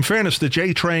crack on. In fairness, the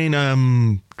J-Train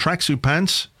tracksuit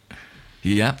pants,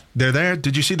 yeah, they're there.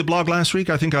 Did you see the blog last week?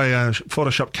 I think I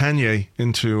photoshopped Kanye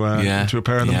into a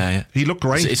pair of them. Yeah. He looked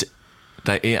great.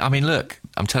 I mean, look,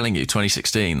 I'm telling you,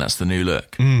 2016, that's the new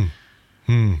look.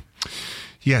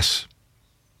 Yes.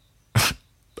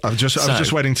 I was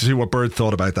just waiting to see what Bird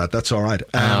thought about that. That's all right.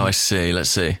 I see. Let's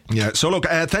see. Yeah. So look,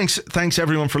 thanks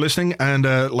everyone for listening, and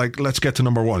let's get to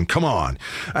number one. Come on.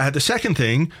 The second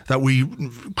thing that we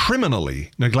criminally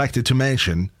neglected to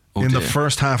mention the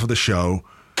first half of the show.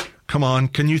 Come on,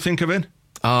 can you think of it?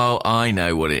 Oh, I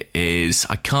know what it is.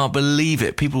 I can't believe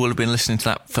it. People will have been listening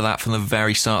to that from the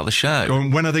very start of the show.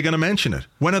 When are they going to mention it?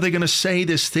 When are they going to say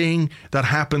this thing that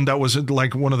happened that was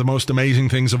like one of the most amazing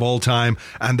things of all time,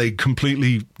 and they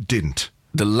completely didn't?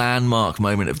 The landmark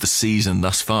moment of the season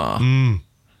thus far.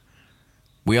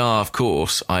 We are, of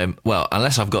course,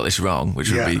 unless I've got this wrong,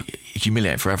 which would be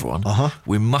humiliating for everyone,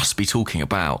 we must be talking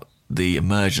about the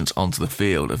emergence onto the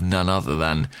field of none other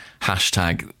than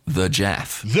 #the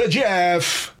Jeff. The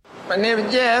Jeff! My name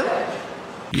is Jeff.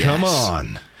 Yes. Come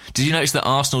on. Did you notice that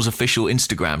Arsenal's official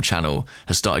Instagram channel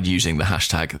has started using the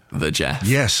 #the Jeff?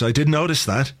 Yes, I did notice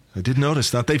that.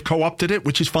 They've co-opted it,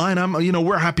 which is fine.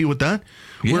 We're happy with that.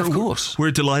 Yeah, of course.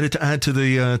 We're delighted to add to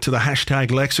the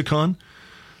hashtag lexicon.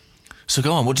 So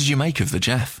go on, what did you make of the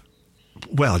Jeff?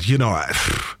 Well,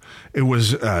 it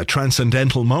was a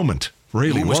transcendental moment.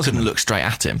 Really, you almost couldn't look straight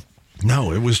at him.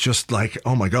 No, it was just like,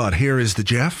 oh my God, here is the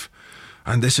Jeff,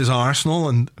 and this is Arsenal,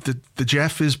 and the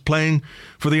Jeff is playing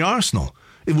for the Arsenal.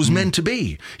 It was meant to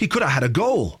be. He could have had a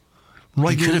goal.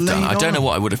 Right, he could have done. I don't know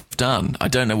what I would have done. I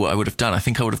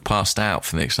think I would have passed out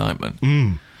from the excitement.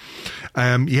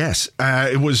 Yes,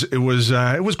 it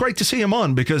was great to see him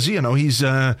on, because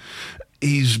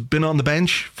he's been on the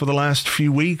bench for the last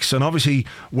few weeks, and obviously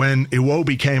when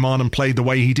Iwobi came on and played the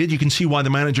way he did, you can see why the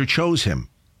manager chose him,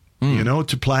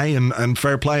 to play, and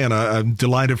fair play, and I'm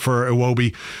delighted for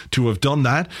Iwobi to have done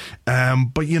that.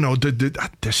 But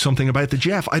there's something about the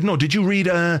Jeff. I don't know. Did you read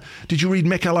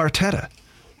Mikel Arteta?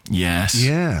 Yes.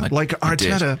 Yeah,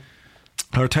 Arteta.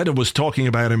 Arteta was talking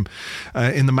about him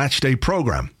in the matchday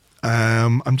program.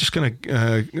 I'm just going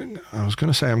to, I was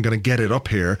going to say I'm going to get it up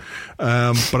here, but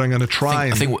I'm going to try.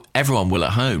 I think everyone will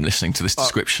at home listening to this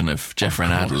description of Jeff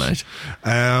ran Adelaide.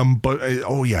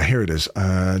 Here it is.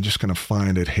 Just going to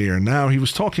find it here now. He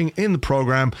was talking in the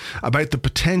programme about the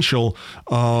potential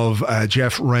of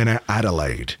Jeff ran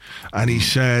Adelaide, and he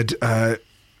said,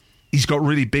 he's got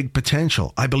really big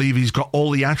potential. I believe he's got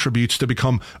all the attributes to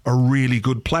become a really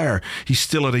good player. He's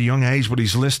still at a young age, but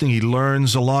he's listening. He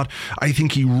learns a lot. I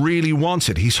think he really wants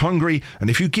it. He's hungry, and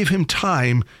if you give him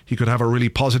time, he could have a really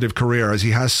positive career, as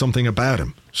he has something about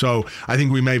him. So I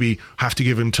think we maybe have to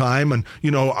give him time. And,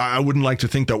 I wouldn't like to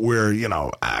think that we're,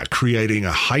 creating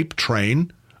a hype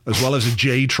train as well as a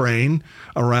J train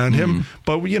around him.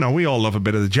 But, we all love a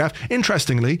bit of the Jeff.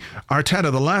 Interestingly, Arteta,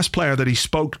 the last player that he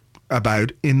spoke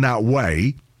about in that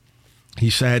way, he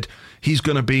said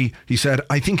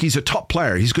I think he's a top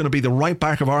player. He's going to be the right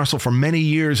back of Arsenal for many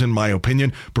years, in my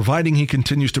opinion, providing he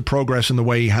continues to progress in the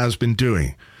way he has been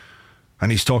doing.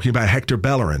 And he's talking about Hector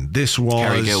Bellerin. This was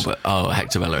Gary Gilbert. Oh,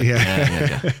 Hector Bellerin.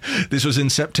 Yeah. This was in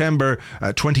September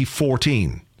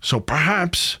 2014. So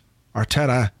perhaps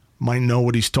Arteta might know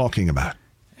what he's talking about.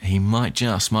 He might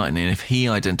just, mightn't he? And if he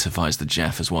identifies the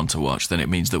Jeff as one to watch, then it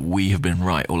means that we have been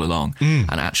right all along. And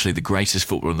actually, the greatest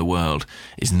footballer in the world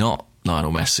is not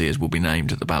Lionel Messi, as will be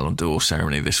named at the Ballon d'Or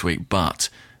ceremony this week, but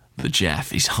the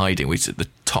Jeff is hiding. It's the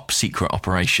top secret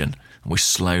operation and we're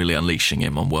slowly unleashing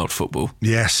him on world football.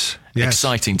 Yes.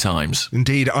 Exciting times.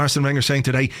 Indeed. Arsene Wenger saying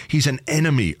today he's an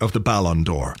enemy of the Ballon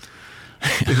d'Or.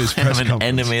 In his press I'm an conference.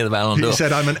 enemy of the Ballon d'Or. He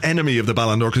said, I'm an enemy of the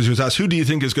Ballon d'Or, because he was asked, who do you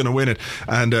think is going to win it?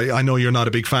 And I know you're not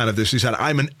a big fan of this. He said,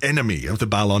 I'm an enemy of the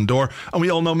Ballon d'Or. And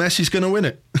we all know Messi's going to win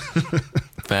it.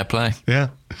 Fair play. Yeah.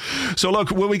 So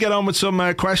look, will we get on with some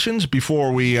questions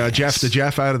before we Jeff the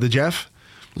Jeff out of the Jeff?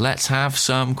 Let's have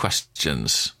some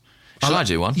questions. Shall I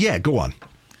do one? Yeah, go on.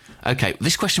 Okay,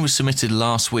 this question was submitted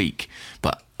last week,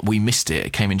 but we missed it.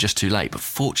 It came in just too late. But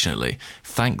fortunately,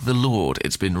 thank the Lord,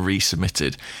 it's been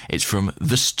resubmitted. It's from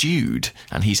The Stewed,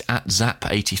 and he's at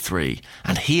Zap83.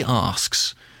 And he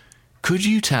asks, could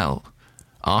you tell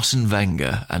Arsene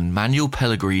Wenger and Manuel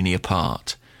Pellegrini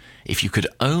apart if you could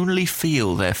only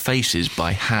feel their faces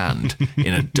by hand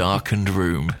in a darkened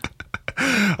room?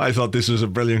 I thought this was a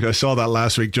brilliant. I saw that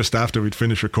last week just after we'd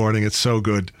finished recording. It's so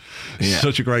good. Yeah.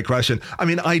 Such a great question. I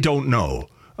mean, I don't know.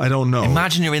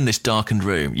 Imagine you're in this darkened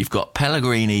room. You've got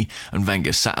Pellegrini and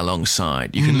Wenger sat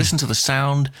alongside. You can listen to the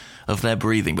sound of their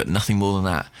breathing, but nothing more than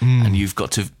that. And you've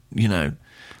got to,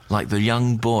 like the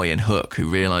young boy in Hook who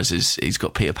realises he's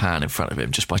got Peter Pan in front of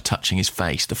him just by touching his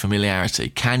face, the familiarity.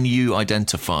 Can you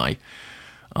identify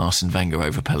Arsene Wenger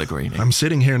over Pellegrini? I'm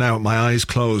sitting here now with my eyes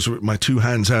closed with my two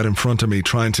hands out in front of me,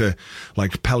 trying to,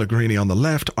 like, Pellegrini on the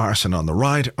left, Arsene on the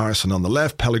right, Arsene on the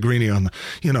left, Pellegrini on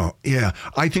the, yeah.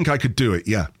 I think I could do it,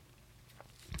 yeah.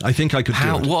 I think I could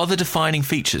do it. What are the defining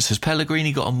features? Has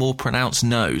Pellegrini got a more pronounced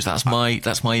nose? That's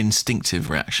my instinctive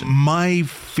reaction. My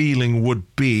feeling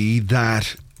would be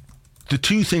that the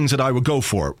two things that I would go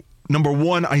for, number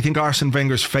one, I think Arsene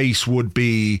Wenger's face would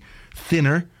be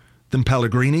thinner than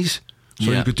Pellegrini's. So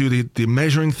you could do the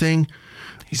measuring thing.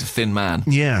 He's a thin man.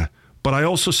 Yeah. But I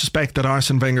also suspect that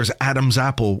Arsene Wenger's Adam's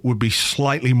apple would be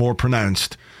slightly more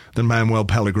pronounced than Manuel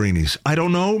Pellegrini's. I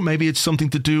don't know. Maybe it's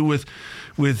something to do with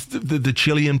the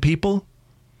Chilean people.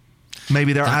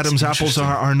 Maybe their Adam's apples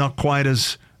are not quite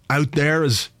as out there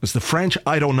as the French.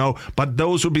 I don't know. But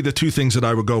those would be the two things that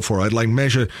I would go for. I'd like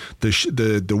measure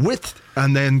the width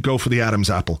and then go for the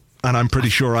Adam's apple. And I'm pretty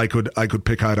sure I could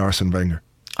pick out Arsene Wenger.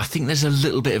 I think there's a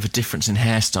little bit of a difference in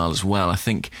hairstyle as well. I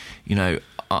think,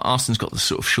 Arsene's got the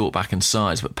sort of short back and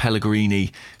sides, but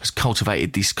Pellegrini has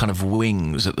cultivated these kind of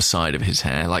wings at the side of his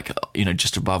hair, like,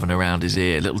 just above and around his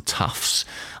ear, little tufts.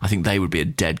 I think they would be a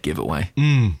dead giveaway.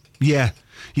 Yeah.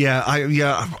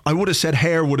 I would have said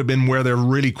hair would have been where they're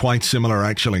really quite similar,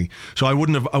 actually. So I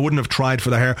wouldn't have tried for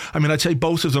the hair. I mean, I'd say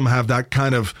both of them have that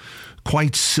kind of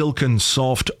quite silken,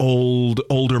 soft,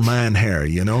 older man hair,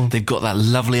 They've got that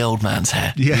lovely old man's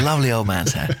hair. Yeah. Lovely old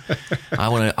man's hair. I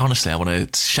want to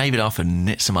shave it off and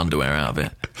knit some underwear out of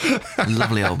it.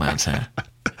 Lovely old man's hair.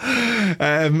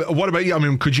 What about you? I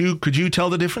mean, could you tell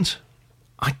the difference?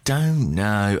 I don't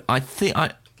know. I think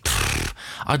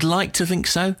I'd like to think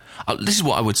so. This is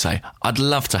what I would say. I'd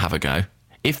love to have a go.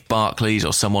 If Barclays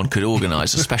or someone could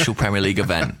organise a special Premier League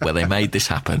event where they made this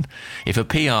happen, if a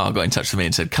PR got in touch with me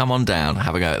and said, come on down,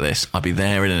 have a go at this, I'd be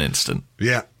there in an instant.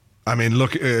 Yeah. I mean,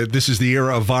 look, this is the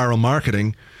era of viral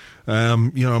marketing.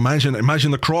 Imagine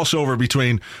the crossover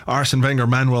between Arsene Wenger,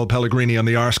 Manuel Pellegrini on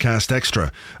the Arsecast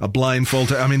Extra. A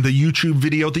blindfold. I mean, the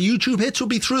YouTube hits would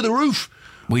be through the roof.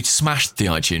 We'd smash the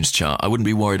iTunes chart. I wouldn't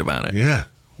be worried about it. Yeah.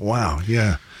 Wow.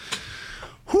 Yeah.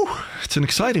 Whew. It's an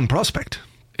exciting prospect.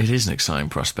 It is an exciting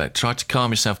prospect. Try to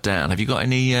calm yourself down. Have you got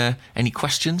any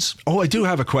questions? Oh, I do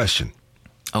have a question.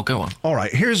 Oh, go on. All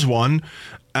right, here's one,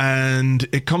 and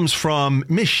it comes from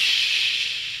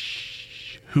Mish,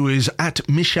 who is at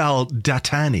Michel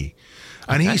Datani.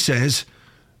 And he says,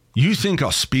 you think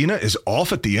Ospina is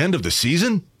off at the end of the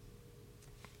season?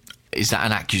 Is that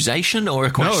an accusation or a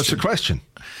question? No, it's a question.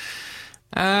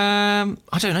 I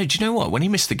don't know. Do you know what? When he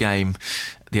missed the game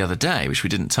the other day, which we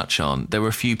didn't touch on, there were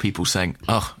a few people saying,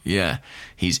 oh, yeah,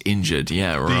 he's injured.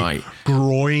 Yeah, right. The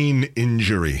groin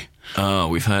injury. Oh,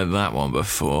 we've heard that one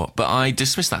before. But I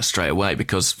dismissed that straight away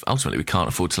because ultimately we can't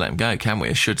afford to let him go, can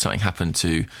we? Should something happen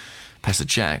to Petr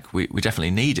Cech, we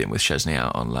definitely need him with Szczesny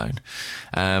out on loan.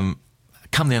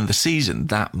 Come the end of the season,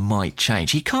 that might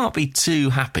change. He can't be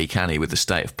too happy, can he, with the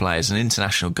state of play as an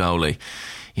international goalie.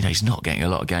 He's not getting a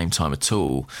lot of game time at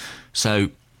all.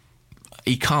 So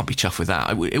he can't be chuffed with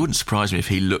that. It wouldn't surprise me if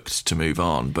he looked to move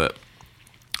on, but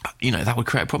that would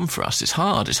create a problem for us. It's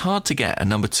hard to get a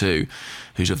number two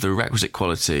who's of the requisite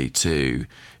quality to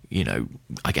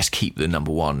I guess keep the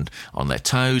number one on their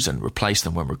toes and replace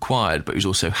them when required, but who's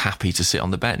also happy to sit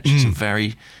on the bench. It's a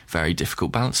very, very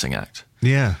difficult balancing act.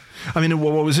 Yeah. I mean,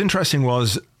 what was interesting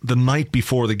was the night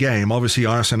before the game. Obviously,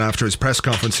 Arsene, after his press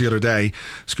conference the other day,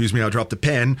 excuse me, I dropped the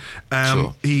pen.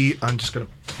 Sure. I'm just going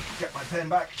to get my pen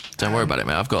back. Don't worry about it,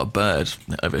 mate. I've got a bird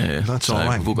over here. That's all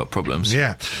right. We've all got problems.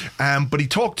 Yeah. But he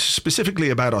talked specifically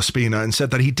about Ospina and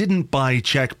said that he didn't buy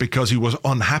Cech because he was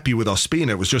unhappy with Ospina.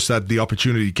 It was just that the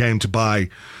opportunity came to buy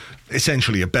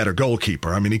essentially a better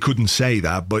goalkeeper. I mean, he couldn't say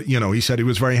that, but, he said he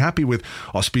was very happy with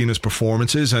Ospina's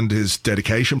performances and his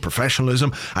dedication,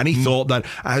 professionalism, and he thought that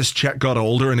as Cech got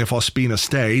older and if Ospina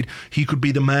stayed, he could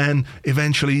be the man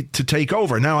eventually to take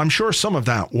over. Now, I'm sure some of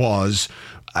that was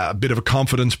a bit of a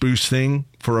confidence boost thing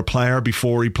for a player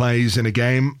before he plays in a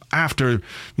game. After,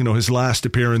 his last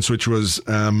appearance, which was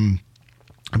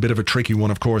a bit of a tricky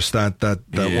one, of course, that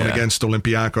one against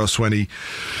Olympiacos when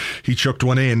he chucked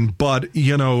one in. But,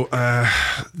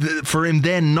 for him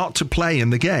then not to play in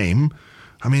the game,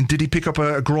 I mean, did he pick up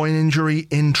a groin injury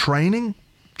in training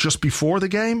just before the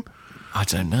game? I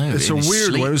don't know. It's a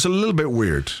weird one. It was a little bit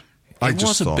weird. It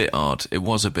was a bit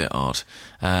odd.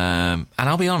 And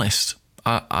I'll be honest,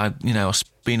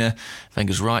 Ospina,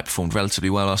 Wenger's right, performed relatively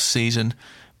well last season.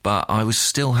 But I was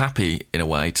still happy, in a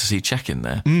way, to see Cech in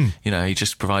there. He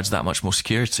just provides that much more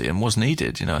security and was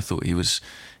needed. I thought he was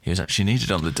actually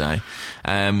needed on the day.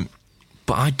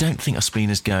 But I don't think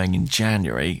Ospina's going in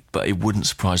January, but it wouldn't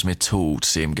surprise me at all to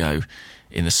see him go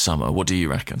in the summer. What do you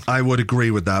reckon? I would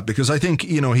agree with that because I think,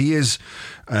 he is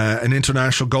an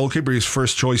international goalkeeper. He's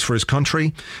first choice for his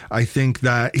country. I think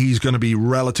that he's going to be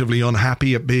relatively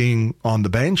unhappy at being on the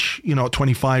bench. At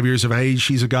 25 years of age,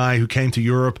 he's a guy who came to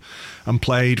Europe and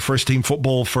played first team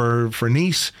football for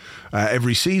Nice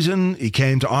every season. He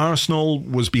came to Arsenal,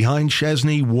 was behind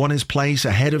Szczesny, won his place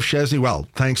ahead of Szczesny. Well,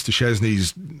 thanks to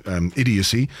Szczesny's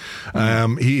idiocy,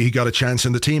 he got a chance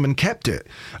in the team and kept it.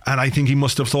 And I think he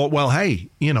must have thought, well, hey,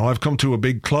 I've come to a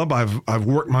big club. I've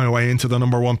worked my way into the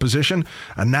number one position.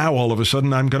 And now all of a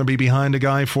sudden I'm going to be behind a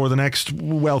guy for the next,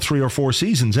 3 or 4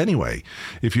 seasons anyway,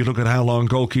 if you look at how long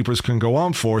goalkeepers can go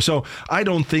on for. So I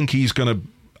don't think he's going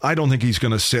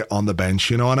to sit on the bench,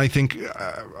 and I think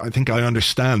I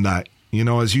understand that.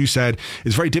 As you said,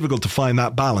 it's very difficult to find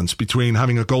that balance between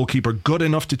having a goalkeeper good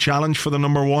enough to challenge for the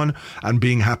number one and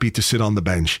being happy to sit on the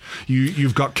bench.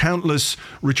 You've got countless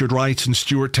Richard Wrights and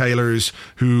Stuart Taylors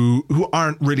who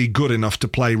aren't really good enough to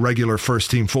play regular first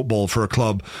team football for a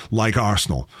club like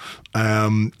Arsenal. There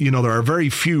are very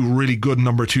few really good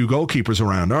number two goalkeepers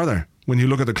around, are there? When you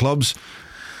look at the clubs.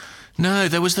 No,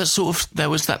 there was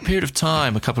that period of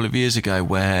time a couple of years ago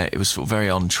where it was sort of very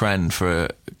on trend for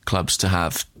clubs to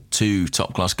have 2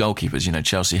 top-class goalkeepers.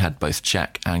 Chelsea had both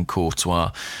Cech and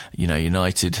Courtois.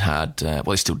 United had,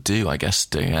 they still do, I guess,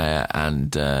 De Gea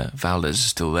and Valdez is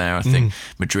still there. I think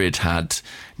Madrid had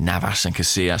Navas and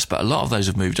Casillas, but a lot of those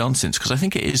have moved on since, because I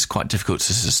think it is quite difficult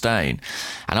to sustain.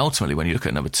 And ultimately, when you look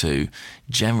at number 2,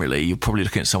 generally, you're probably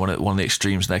looking at someone at one of the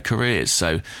extremes of their careers.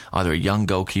 So either a young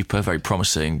goalkeeper, very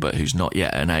promising, but who's not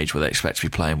yet at an age where they expect to be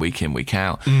playing week in, week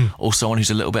out, or someone who's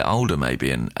a little bit older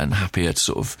maybe and happier to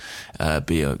sort of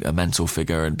be a mental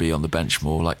figure and be on the bench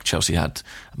more, like Chelsea had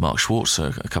Mark Schwartz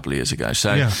a couple of years ago.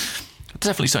 So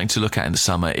definitely something to look at in the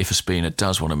summer if Ospina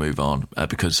does want to move on,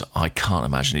 because I can't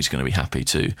imagine he's going to be happy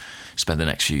to spend the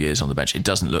next few years on the bench. It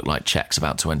doesn't look like Cech's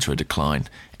about to enter a decline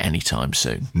anytime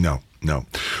soon. No.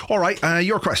 All right,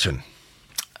 your question.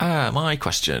 My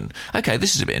question. Okay,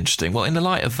 this is a bit interesting. Well, in the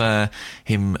light of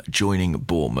him joining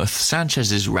Bournemouth,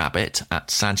 Sanchez's Rabbit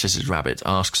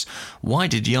asks, why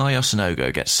did Yaya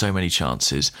Sanogo get so many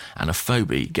chances and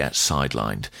Afobe get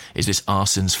sidelined? Is this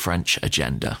Arsene's French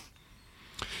agenda?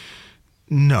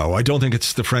 No, I don't think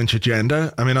it's the French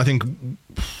agenda. I mean, I think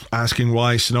asking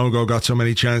why Sanogo got so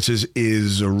many chances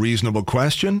is a reasonable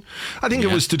question. I think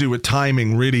it was to do with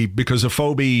timing, really, because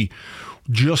Afobe,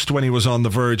 just when he was on the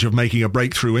verge of making a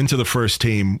breakthrough into the first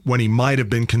team, when he might have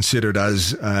been considered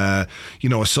as, a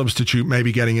substitute,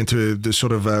 maybe getting into the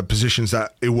sort of positions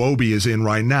that Iwobi is in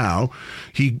right now,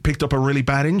 he picked up a really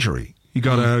bad injury. He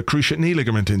got a cruciate knee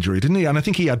ligament injury, didn't he? And I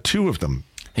think he had 2 of them.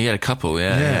 He had a couple,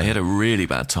 yeah. He had a really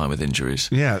bad time with injuries.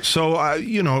 Yeah, so,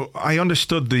 I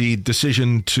understood the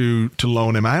decision to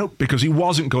loan him out because he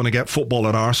wasn't going to get football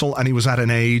at Arsenal and he was at an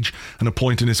age and a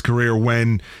point in his career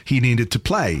when he needed to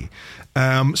play.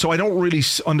 So I don't really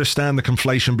understand the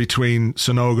conflation between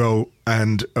Sanogo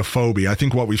and Afobe. I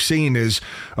think what we've seen is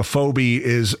Afobe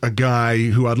is a guy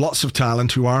who had lots of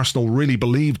talent, who Arsenal really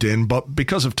believed in, but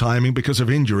because of timing, because of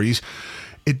injuries,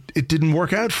 it didn't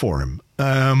work out for him.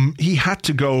 He had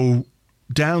to go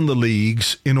down the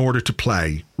leagues in order to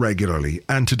play regularly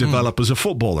and to develop as a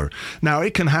footballer. Now,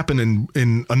 it can happen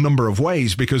in a number of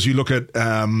ways, because you look at,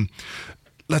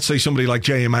 let's say, somebody like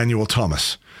J. Emmanuel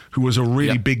Thomas, who was a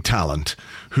really big talent,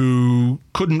 who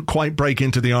couldn't quite break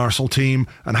into the Arsenal team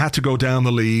and had to go down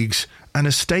the leagues and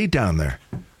has stayed down there,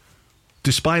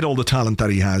 despite all the talent that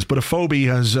he has. But Afobe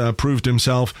has proved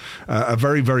himself a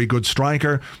very, very good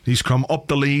striker. He's come up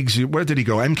the leagues. Where did he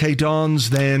go? MK Dons,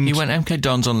 then... He went MK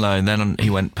Dons on loan, then he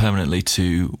went permanently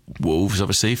to Wolves,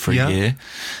 obviously, for a year,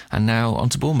 and now on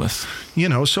to Bournemouth. You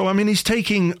know, so, I mean, he's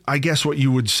taking, I guess what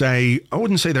you would say, I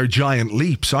wouldn't say they're giant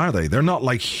leaps, are they? They're not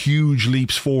like huge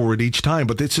leaps forward each time,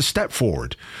 but it's a step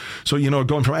forward. So, you know,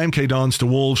 going from MK Dons to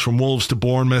Wolves, from Wolves to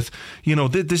Bournemouth, you know,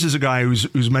 this is a guy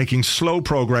who's making slow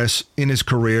progress in his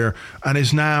career and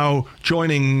is now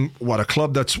joining, a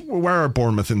club that's, where are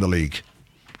Bournemouth in the league?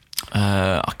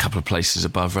 A couple of places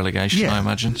above relegation, I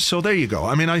imagine. So there you go.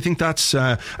 I mean, I think that's.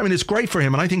 It's great for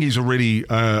him, and I think he's a really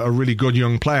good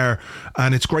young player,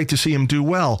 and it's great to see him do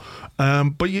well.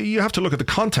 But you have to look at the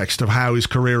context of how his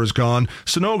career has gone.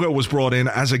 Sanogo was brought in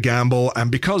as a gamble, and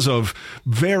because of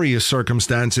various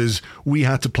circumstances, we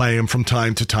had to play him from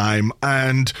time to time,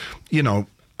 and you know.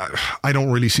 I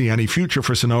don't really see any future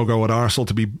for Sanogo at Arsenal,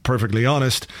 to be perfectly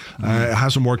honest. It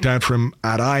hasn't worked out for him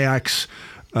at Ajax.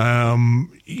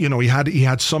 You know, he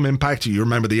had some impact. You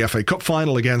remember the FA Cup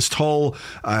final against Hull.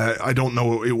 I don't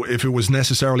know if it was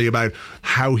necessarily about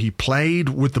how he played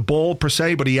with the ball per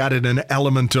se, but he added an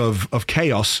element of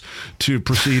chaos to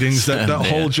proceedings that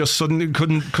Hull just suddenly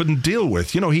couldn't deal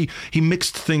with. You know, he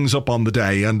mixed things up on the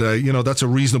day, and you know, that's a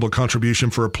reasonable contribution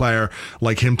for a player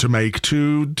like him to make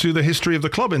to the history of the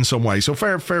club in some way. So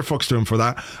fair fucks to him for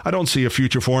that. I don't see a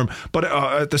future for him, but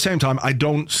at the same time, I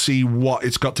don't see what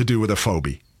it's got to do with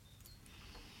Afobe.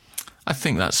 I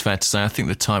think that's fair to say. I think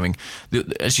the timing,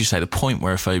 as you say, the point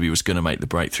where Afobe was going to make the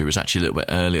breakthrough was actually a little bit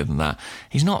earlier than that.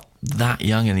 He's not that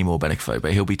young anymore, Benik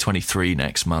Afobe. He'll be 23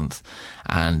 next month.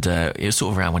 And it was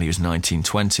sort of around when he was 19,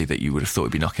 20 that you would have thought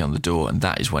he'd be knocking on the door. And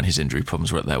that is when his injury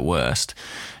problems were at their worst.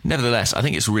 Nevertheless, I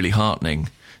think it's really heartening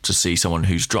to see someone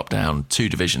who's dropped down 2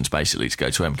 divisions basically to go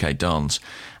to MK Dons,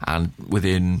 and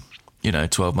within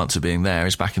 12 months of being there,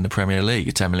 is back in the Premier League,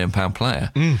 a £10 million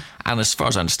player. And as far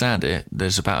as I understand it,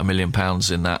 there's about £1 million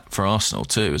in that for Arsenal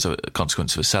too, as a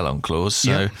consequence of a sell-on clause.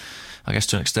 So I guess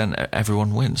to an extent,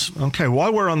 everyone wins. Okay,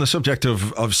 while we're on the subject of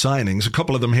signings, a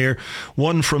couple of them here.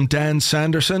 One from Dan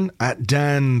Sanderson at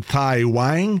Dan Thai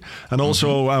Wang, and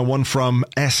also one from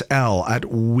SL at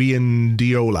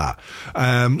Wiendiola.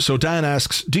 So Dan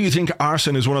asks, do you think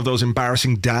Arsene is one of those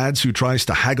embarrassing dads who tries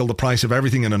to haggle the price of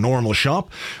everything in a normal shop?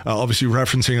 Obviously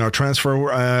referencing our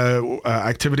transfer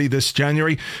activity this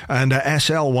January. And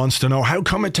SL wants to know, how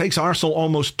come it takes Arsenal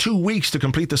almost 2 weeks to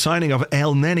complete the signing of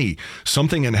El Neni?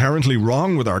 Something inherently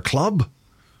wrong with our club?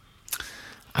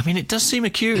 I mean, it does seem a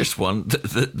curious one.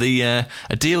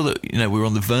 A deal that we were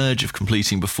on the verge of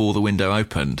completing before the window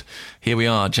opened. Here we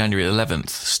are, January 11th,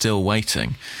 still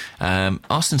waiting.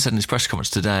 Arsene said in his press conference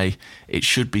today it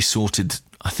should be sorted,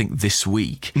 I think, this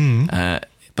week.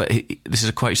 But this is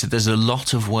a quote. He said there's a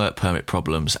lot of work permit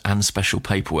problems and special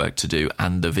paperwork to do,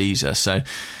 and the visa. So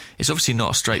it's obviously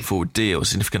not a straightforward deal, a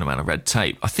significant amount of red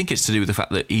tape. I think it's to do with the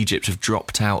fact that Egypt have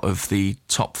dropped out of the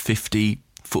top 50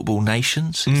 football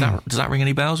nations. Does that ring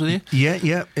any bells with you?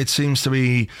 Yeah. It seems to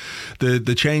be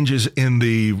the changes in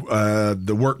the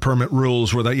work permit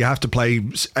rules were that you have to play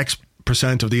X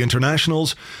percent of the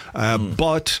internationals,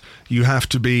 but you have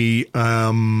to be...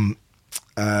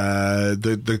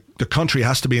 the country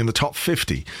has to be in the top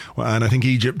 50, and I think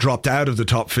Egypt dropped out of the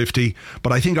top 50,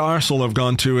 but I think Arsenal have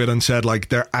gone to it and said like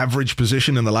their average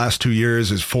position in the last 2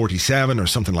 years is 47 or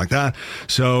something like that,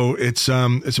 so it's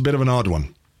a bit of an odd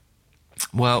one.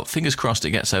 Well, fingers crossed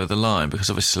it gets over the line, because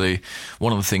obviously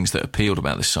one of the things that appealed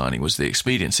about this signing was the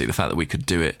expediency, the fact that we could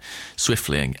do it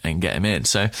swiftly and get him in.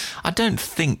 So I don't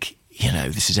think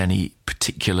this is any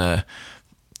particular...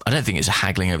 I don't think it's a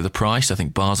haggling over the price. I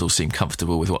think Basel seem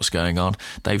comfortable with what's going on.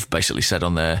 They've basically said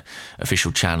on their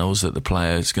official channels that the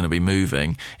player is going to be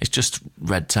moving. It's just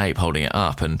red tape holding it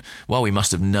up. And while we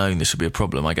must have known this would be a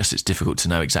problem, I guess it's difficult to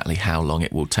know exactly how long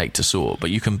it will take to sort.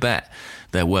 But you can bet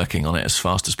they're working on it as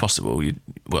fast as possible.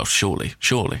 Surely.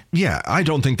 Yeah, I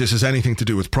don't think this has anything to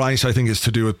do with price. I think it's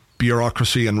to do with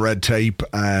bureaucracy and red tape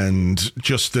and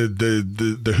just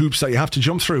the hoops that you have to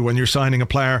jump through when you're signing a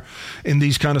player in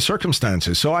these kind of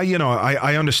circumstances. So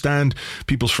I understand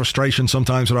people's frustration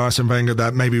sometimes with Arsene Wenger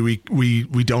that maybe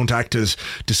we don't act as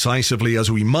decisively as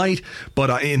we might,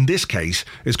 but in this case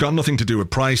it's got nothing to do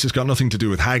with price, it's got nothing to do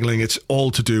with haggling, it's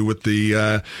all to do with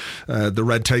the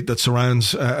red tape that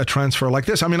surrounds a transfer like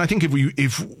this. I mean, I think if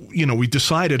we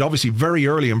decided obviously very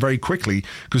early and very quickly,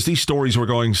 because these stories were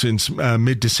going since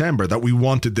mid-December, that we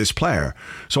wanted this player.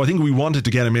 So I think we wanted to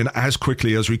get him in as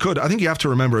quickly as we could. I think you have to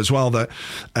remember as well that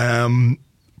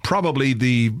probably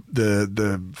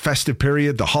the festive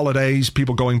period, the holidays,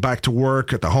 people going back to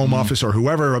work at the Home Office or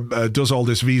whoever does all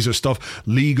this visa stuff,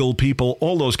 legal people,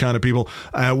 all those kind of people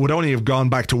would only have gone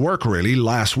back to work really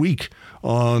last week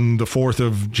on the 4th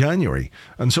of January.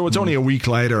 And so it's only a week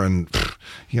later, and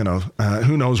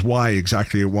who knows why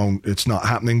exactly it's not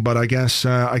happening, but I guess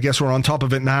we're on top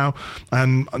of it now,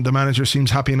 and the manager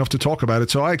seems happy enough to talk about it,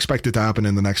 so I expect it to happen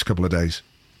in the next couple of days.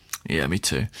 Yeah, me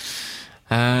too.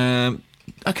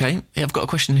 Okay, I've got a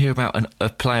question here about a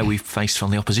player we've faced from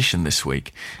the opposition this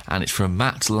week, and it's from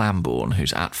Matt Lambourne,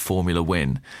 who's at Formula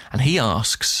Win, and he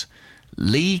asks,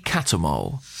 Lee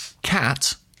Catamole,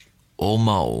 cat or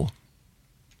mole?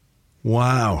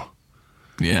 Wow.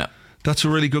 Yeah. That's a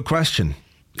really good question.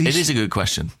 It is a good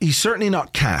question. He's certainly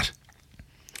not cat.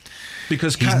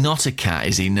 Because he's not a cat,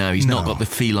 is he? No, he's not got the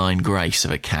feline grace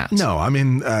of a cat. No, I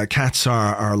mean, cats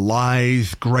are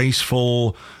lithe,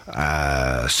 graceful,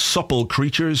 supple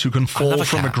creatures who can fall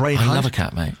from a great height. I love a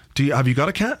cat, mate. Have you got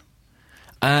a cat?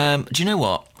 Do you know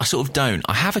what? I sort of don't.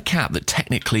 I have a cat that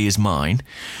technically is mine,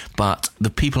 but the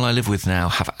people I live with now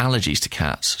have allergies to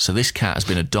cats, so this cat has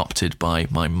been adopted by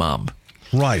my mum.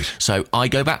 Right. So I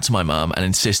go back to my mum and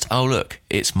insist, oh, look,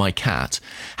 it's my cat.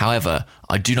 However,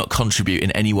 I do not contribute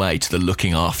in any way to the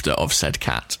looking after of said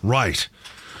cat. Right.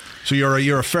 So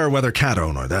you're a fair weather cat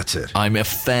owner, that's it. I'm a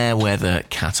fair weather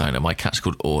cat owner. My cat's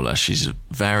called Orla. She's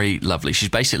very lovely. She's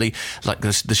basically like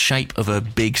the shape of a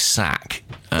big sack.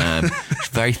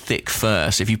 Very thick fur.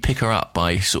 So if you pick her up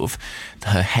by sort of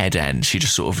her head end, she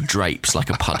just sort of drapes like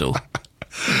a puddle.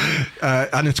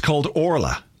 And it's called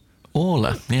Orla.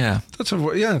 Orla, yeah. That's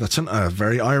a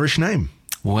very Irish name.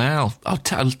 Well, I'll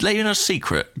let you know a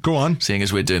secret. Go on. Seeing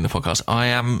as we're doing the podcast, I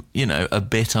am, a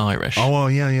bit Irish. Oh, well,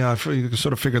 yeah. You can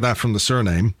sort of figure that from the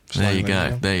surname. There you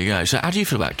go. So how do you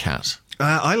feel about cats?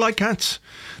 I like cats.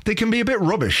 They can be a bit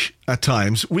rubbish at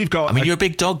times. You're a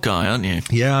big dog guy, aren't you?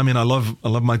 Yeah, I mean, I love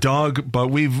my dog, but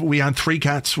we had 3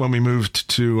 cats when we moved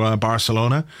to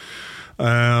Barcelona.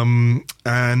 And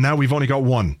now we've only got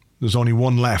 1. There's only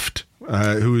 1 left.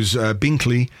 Who's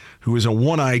Binkley, who is a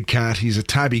one-eyed cat. He's a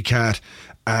tabby cat,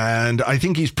 and I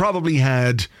think he's probably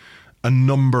had a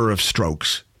number of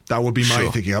strokes. That would be my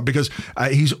thinking, because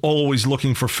he's always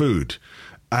looking for food,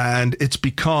 and it's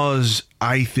because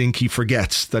I think he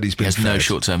forgets that he's been fed. He has no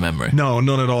short-term memory. No,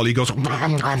 none at all. He goes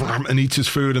and eats his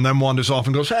food and then wanders off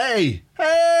and goes, hey,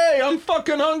 I'm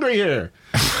fucking hungry here.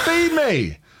 Feed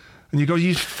me. And you go,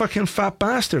 you fucking fat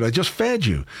bastard, I just fed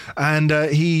you. And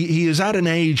he is at an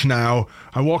age now.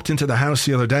 I walked into the house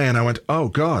the other day and I went, oh,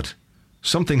 God,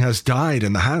 something has died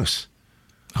in the house.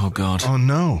 Oh, God. Oh,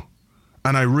 no.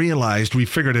 And I realized, we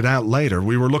figured it out later.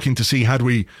 We were looking to see, had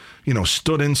we,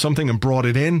 stood in something and brought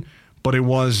it in, but it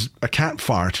was a cat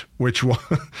fart, which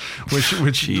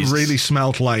really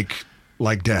smelt like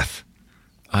death.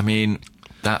 I mean,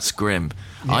 that's grim.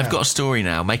 Yeah. I've got a story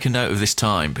now. Make a note of this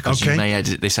time, because you may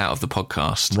edit this out of the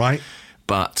podcast. Right.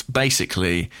 But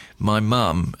basically, my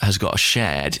mum has got a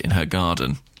shed in her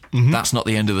garden. Mm-hmm. That's not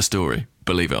the end of the story,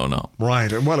 believe it or not.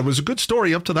 Right. Well, it was a good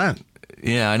story up to that.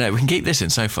 Yeah, I know. We can keep this in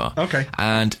so far. Okay.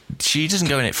 And she doesn't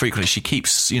go in it frequently. She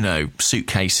keeps,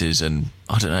 suitcases and,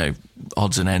 I don't know,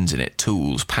 odds and ends in it,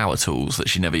 tools, power tools that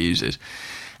she never uses.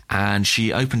 And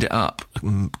she opened it up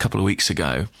a couple of weeks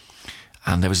ago,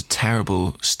 and there was a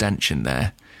terrible stench in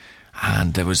there,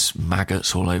 and there was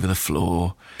maggots all over the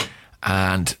floor.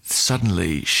 And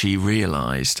suddenly she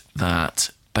realised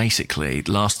that basically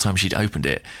last time she'd opened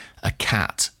it, a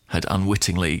cat had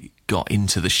unwittingly got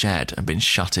into the shed and been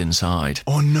shut inside.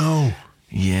 Oh, no.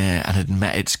 Yeah, and had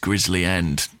met its grisly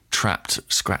end, trapped,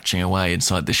 scratching away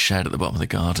inside this shed at the bottom of the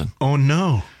garden. Oh,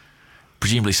 no.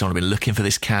 Presumably someone had been looking for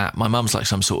this cat. My mum's like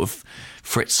some sort of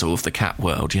Fritzl of the cat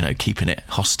world, keeping it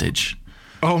hostage.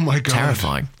 Oh, my God.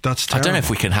 Terrifying. That's terrible. I don't know if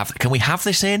we can we have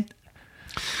this in?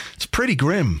 It's pretty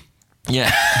grim.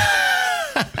 Yeah.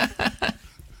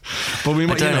 But I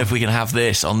don't know if we can have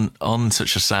this on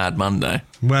such a sad Monday.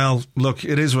 Well, look,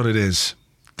 it is what it is.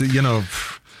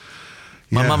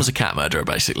 My mum's a cat murderer,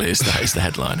 basically, is the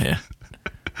headline here.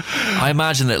 I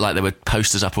imagine that there were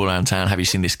posters up all around town. Have you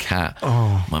seen this cat?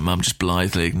 Oh. My mum just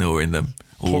blithely ignoring them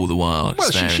all the while.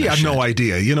 Well, she had no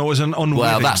idea. It was an unwilling...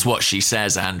 Well, that's what she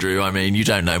says, Andrew. I mean, you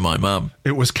don't know my mum.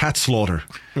 It was cat slaughter.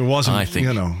 It wasn't, I think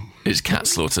it's cat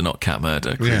slaughter, not cat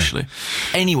murder, crucially.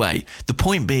 Yeah. Anyway, the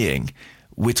point being,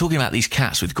 we're talking about these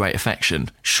cats with great affection.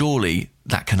 Surely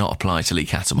that cannot apply to Lee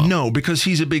Catamole. No, because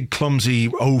he's a big, clumsy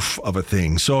oaf of a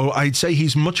thing. So I'd say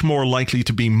he's much more likely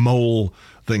to be mole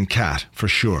than cat, for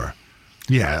sure.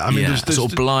 Yeah, I mean... There's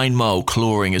sort of blind mole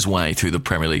clawing his way through the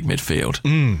Premier League midfield.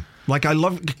 I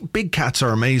love... Big cats are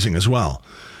amazing as well.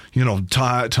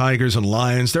 tigers and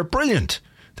lions. They're brilliant.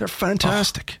 They're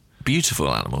fantastic.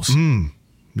 Beautiful animals.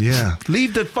 Yeah.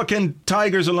 Leave the fucking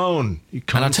tigers alone.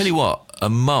 And I'll tell you what, a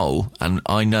mole, and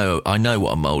I know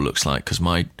what a mole looks like because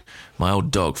my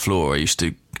old dog Flora used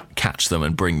to catch them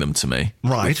and bring them to me.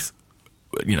 Right.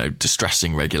 With,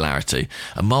 distressing regularity.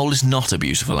 A mole is not a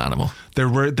beautiful animal. They're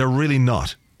really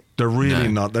not. They're really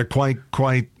not. They're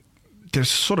quite. They're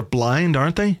sort of blind,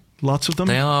 aren't they? Lots of them.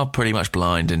 They are pretty much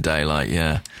blind in daylight.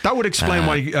 Yeah. That would explain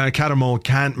why cat and mole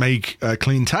can't make a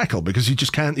clean tackle, because he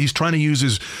just can't. He's trying to use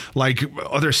his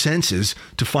other senses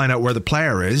to find out where the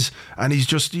player is, and he's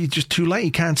just too late.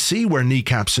 He can't see where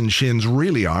kneecaps and shins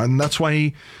really are, and that's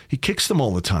why he kicks them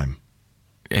all the time.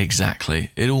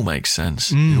 Exactly. It all makes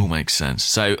sense. It all makes sense.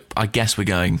 So I guess we're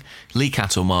going Lee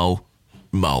cat or mole.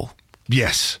 Mole.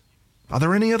 Yes. Are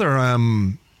there any other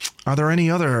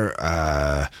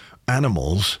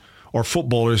animals or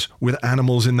footballers with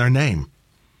animals in their name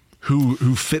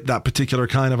who fit that particular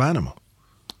kind of animal?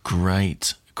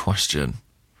 Great question.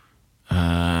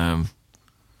 I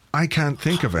can't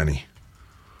think of any.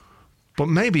 But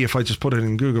maybe if I just put it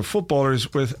in Google,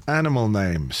 footballers with animal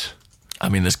names. I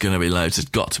mean, there's going to be loads. There's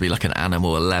got to be like an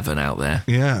Animal 11 out there.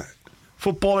 Yeah.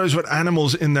 Footballers with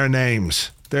animals in their names.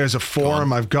 There's a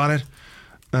forum. I've got it.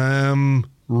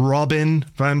 Robin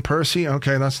Van Persie.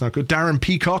 Okay, that's not good. Darren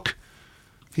Peacock.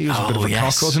 He was a bit of a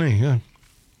cock, wasn't he? Yeah.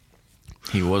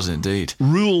 He was indeed.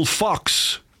 Rule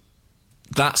Fox.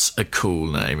 That's a cool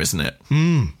name, isn't it?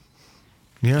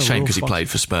 Yeah. Shame because he played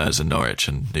for Spurs and Norwich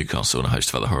and Newcastle and a host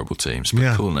of other horrible teams.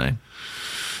 But cool name.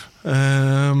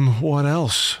 What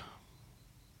else?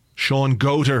 Sean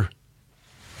Goater.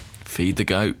 Feed the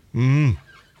goat.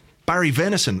 Barry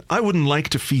Venison. I wouldn't like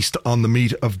to feast on the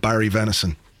meat of Barry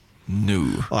Venison.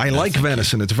 No. I like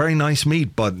venison. It's a very nice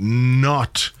meat, but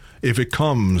not if it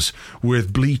comes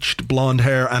with bleached blonde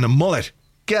hair and a mullet.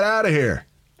 Get out of here.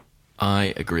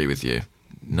 I agree with you.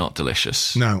 Not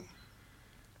delicious. No.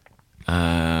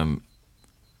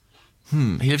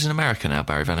 He lives in America now,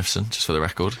 Barry Venison, just for the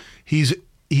record. He's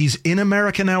in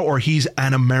America now, or he's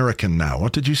an American now?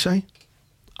 What did you say?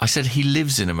 I said he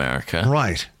lives in America.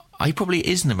 Right. He probably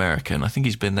is an American. I think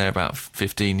he's been there about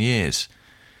 15 years.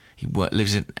 He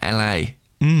lives in LA.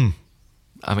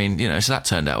 I mean, so that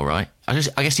turned out all right. I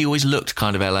guess he always looked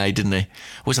kind of LA, didn't he?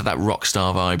 Always had that rock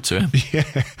star vibe to him.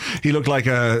 Yeah, he looked like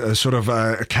a sort of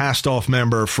a cast-off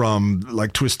member from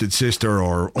like Twisted Sister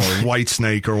or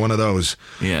Whitesnake or one of those.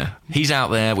 Yeah, he's out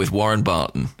there with Warren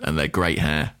Barton and their great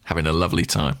hair, having a lovely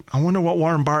time. I wonder what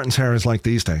Warren Barton's hair is like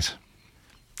these days.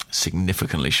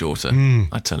 Significantly shorter,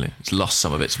 I tell you. It's lost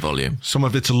some of its volume. Some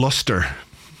of its luster.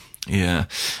 Yeah.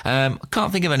 I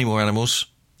can't think of any more animals.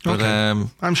 But, okay.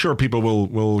 I'm sure people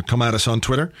will come at us on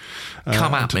Twitter.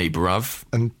 Come at me, bruv.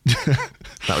 And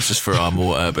that was just for our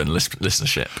more urban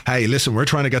listenership. Hey, listen, we're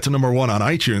trying to get to number 1 on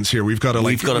iTunes here. We've got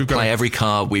to play every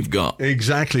card we've got.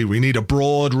 Exactly. We need a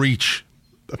broad reach.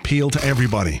 Appeal to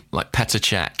everybody. Like Petr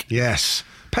Cech. Yes.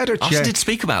 Petr Cech. Arsene did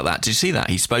speak about that. Did you see that?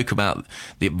 He spoke about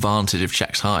the advantage of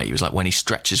Cech's height. He was like, when he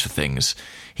stretches for things,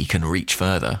 he can reach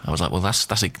further. I was like, well, that's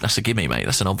a gimme, mate.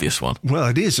 That's an obvious one. Well,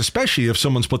 it is, especially if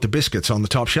someone's put the biscuits on the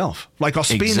top shelf. Like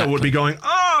Ospina would be going,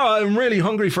 I'm really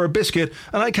hungry for a biscuit,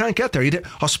 and I can't get there.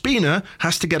 Ospina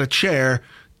has to get a chair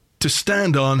to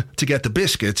stand on to get the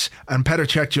biscuits, and Petr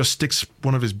Cech just sticks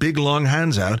one of his big long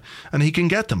hands out, and he can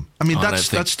get them. I mean,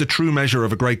 that's the true measure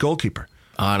of a great goalkeeper.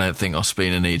 I don't think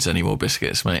Ospina needs any more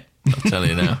biscuits, mate. I'll tell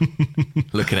you now.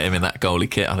 Looking at him in that goalie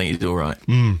kit, I think he's all right.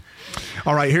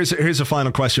 All right, here's a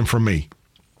final question from me.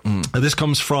 This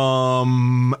comes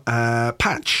from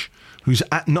Patch, who's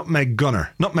at Nutmeg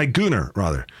Gunner,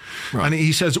 rather. Right. And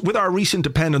he says, with our recent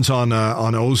dependence on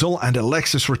Ozil and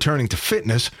Alexis returning to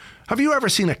fitness, have you ever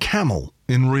seen a camel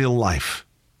in real life?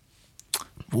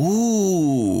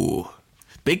 Ooh.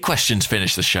 Big questions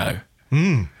finish the show.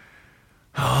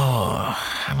 Oh,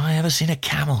 have I ever seen a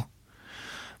camel?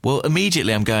 Well,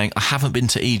 immediately I'm going, I haven't been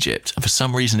to Egypt. And for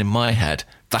some reason in my head,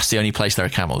 that's the only place there are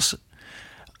camels.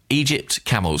 Egypt,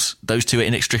 camels, those two are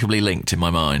inextricably linked in my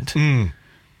mind.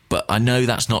 But I know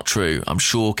that's not true. I'm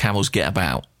sure camels get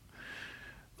about.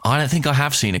 I don't think I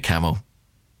have seen a camel.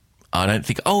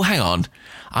 Oh, hang on.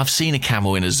 I've seen a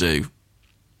camel in a zoo.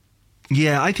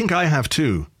 Yeah, I think I have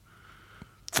too.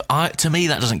 To me,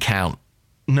 that doesn't count.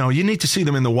 No, you need to see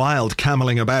them in the wild,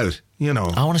 cameling about, I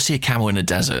want to see a camel in a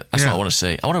desert. That's what I want to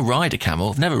see. I want to ride a camel.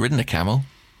 I've never ridden a camel.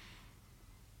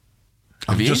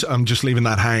 Have you? I'm just leaving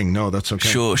that hang. No, that's okay.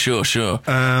 Sure.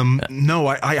 No,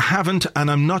 I haven't, and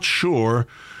I'm not sure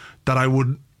that I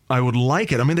would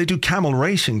like it. I mean, they do camel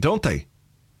racing, don't they?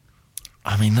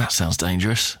 I mean, that sounds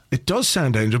dangerous. It does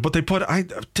sound dangerous, but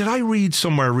did I read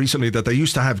somewhere recently that they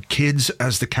used to have kids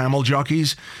as the camel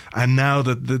jockeys, and now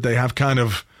that they have kind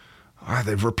of...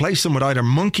 they've replaced them with either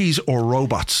monkeys or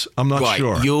robots. I'm not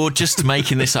sure. You're just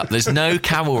making this up. There's no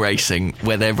camel racing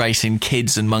where they're racing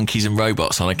kids and monkeys and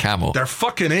robots on a camel. There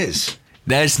fucking is.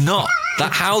 There's not.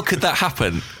 How could that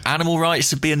happen? Animal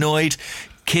rights would be annoyed.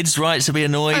 Kids' rights would be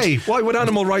annoyed. Hey, why would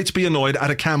animal rights be annoyed at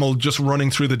a camel just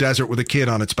running through the desert with a kid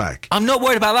on its back? I'm not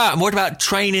worried about that. I'm worried about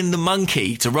training the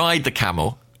monkey to ride the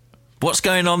camel. What's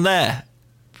going on there?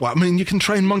 Well, I mean, you can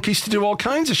train monkeys to do all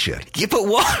kinds of shit. Yeah, but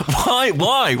why?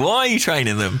 Why are you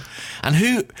training them? And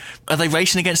who are they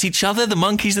racing against each other? The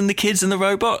monkeys and the kids and the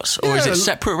robots, or is it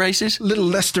separate races? Little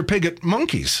Lester Piggott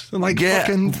monkeys,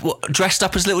 fucking dressed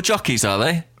up as little jockeys, are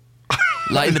they?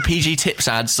 Like in the PG Tips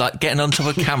ads, like getting on top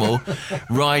of a camel,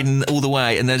 riding all the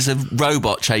way, and there's a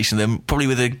robot chasing them, probably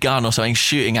with a gun or something,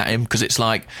 shooting at him because it's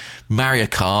like Mario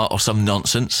Kart or some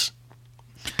nonsense.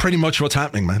 Pretty much what's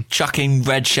happening, man. Chucking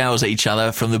red shells at each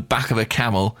other from the back of a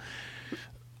camel.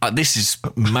 This is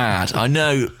mad. I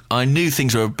knew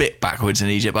things were a bit backwards in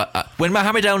Egypt, but when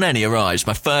Mohamed El Neni arrives,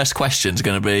 my first question is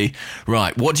going to be,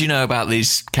 right, what do you know about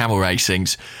these camel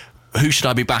racings? Who should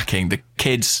I be backing? The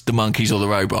kids, the monkeys, or the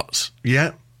robots?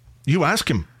 Yeah, you ask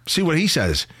him. See what he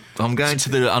says. I'm going to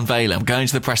the unveiling. I'm going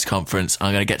to the press conference.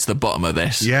 I'm going to get to the bottom of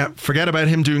this. Yeah, forget about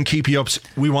him doing keepy-ups.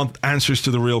 We want answers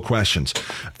to the real questions.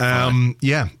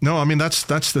 Yeah, no, I mean, that's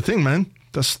the thing, man.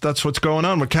 That's what's going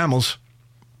on with camels.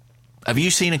 Have you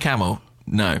seen a camel?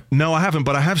 No. No, I haven't,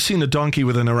 but I have seen a donkey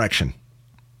with an erection.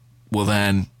 Well,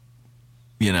 then,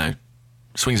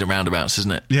 swings and roundabouts,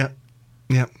 isn't it? Yeah,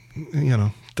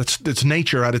 it's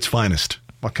nature at its finest.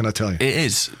 What can I tell you? It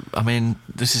is. I mean,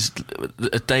 this is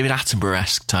a David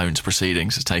Attenborough-esque tone to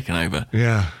proceedings has taken over.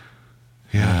 Yeah.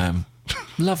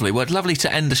 Lovely. Well, lovely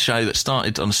to end the show that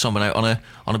started on a somber note,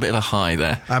 on a bit of a high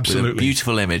there. Absolutely. With a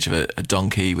beautiful image of a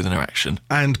donkey with an erection.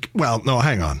 And, well, no,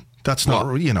 hang on. That's not,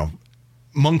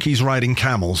 monkeys riding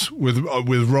camels with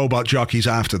robot jockeys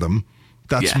after them.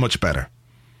 That's much better.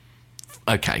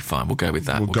 Okay, fine. We'll go with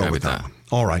that. We'll go with that one.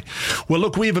 All right. Well,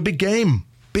 look, we have a big game.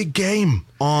 Big game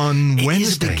on Wednesday. It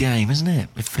is a big game, isn't it?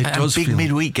 It does big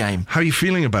midweek game. How are you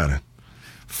feeling about it?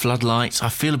 Floodlights. I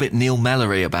feel a bit Neil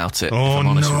Mellery about it, if I'm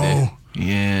honest with you.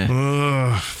 Yeah.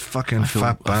 Ugh, fucking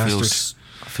fat bastard.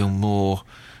 I feel more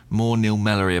Neil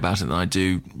Mellery about it than I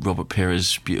do Robert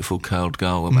Pira's beautiful curled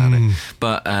goal about it.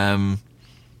 But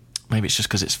maybe it's just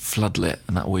because it's floodlit,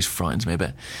 and that always frightens me a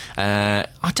bit.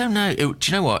 I don't know. Do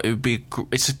you know what?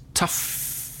 It's a tough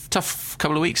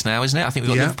couple of weeks now, isn't it? I think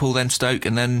we've got Liverpool, then Stoke,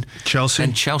 and then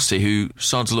Chelsea, who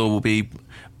Sod's Law will be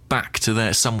back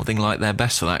to something like their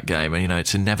best for that game, and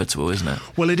it's inevitable, isn't it?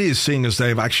 Well, it is, seeing as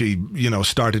they've actually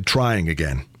started trying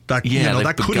again. That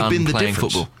could have been the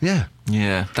difference. Football.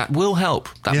 Yeah, that will help.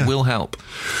 That will help.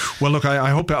 Well, look, I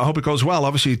hope it goes well.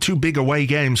 Obviously, 2 big away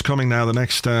games coming now. The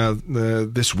next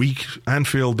this week,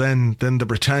 Anfield, then the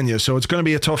Britannia. So it's going to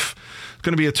be a tough. It's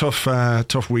going to be a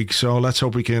tough week. So let's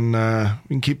hope we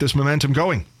can keep this momentum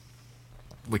going.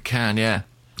 We can, yeah.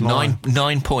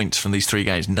 9 points from these 3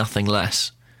 games, nothing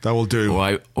less. That will do.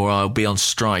 Or I'll be on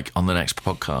strike on the next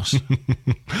podcast.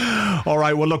 All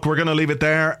right, well, look, we're going to leave it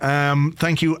there.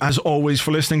 Thank you, as always,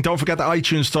 for listening. Don't forget the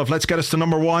iTunes stuff. Let's get us to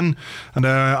number 1. And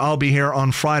I'll be here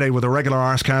on Friday with a regular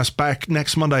Arsecast. Back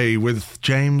next Monday with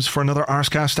James for another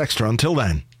Arsecast Extra. Until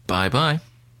then. Bye-bye.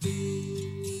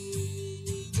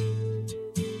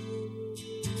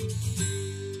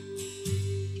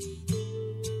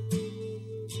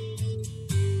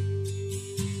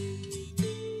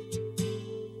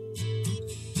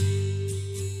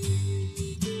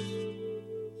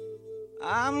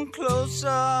 I'm closer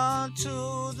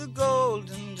to the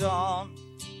golden dawn,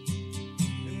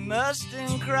 immersed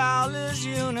in Crowler's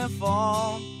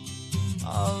uniform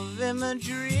of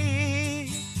imagery.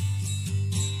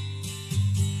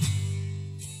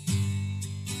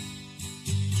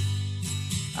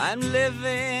 I'm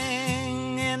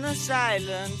living in a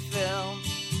silent film,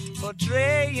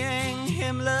 portraying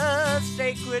Himmler's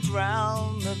sacred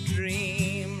realm of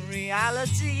dream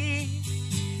reality.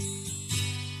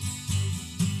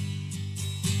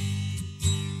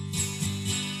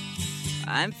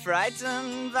 I'm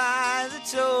frightened by the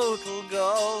total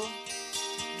goal,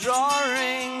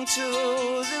 drawing to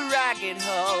the ragged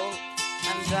hole,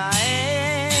 and I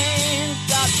ain't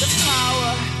got the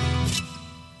power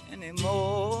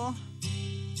anymore.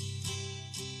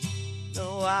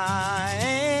 No, I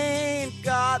ain't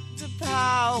got the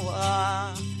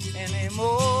power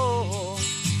anymore.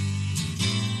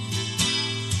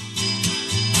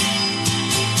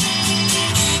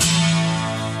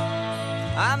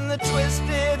 I'm the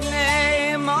twisted name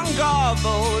among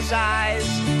Garbo's eyes,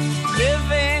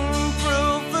 living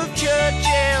proof of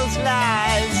Churchill's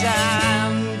lies.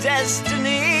 I'm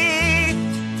destiny.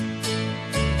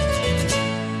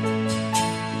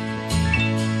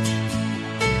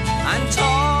 I'm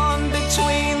torn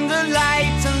between the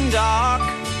light and dark,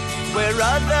 where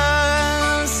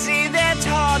others see their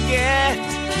target,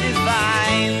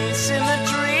 divine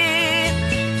symmetry.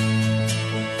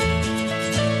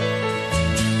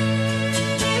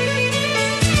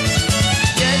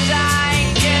 Did I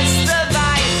kiss the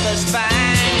viper's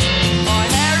fang, or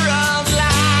herald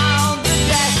loud the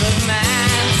death of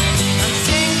man? I'm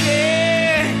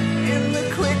sinking in the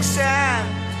quicksand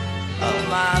of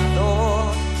my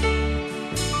thought,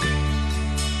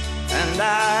 and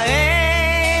I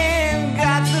ain't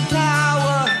got the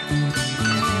power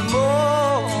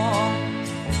anymore.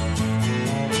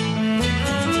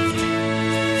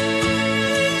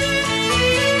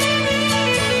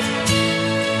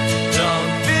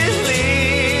 Don't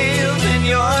believe in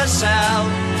yourself.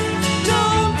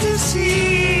 Don't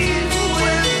deceive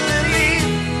with belief.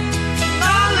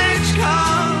 Knowledge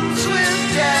comes with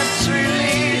death's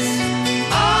release.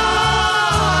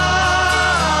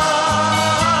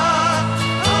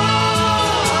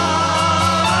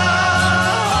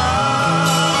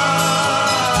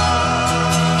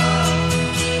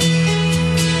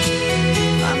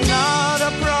 I'm not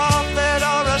a prophet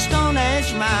or a Stone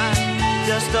Age man,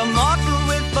 just a mortal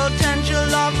with potential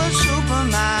of a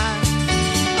Superman.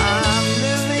 I'm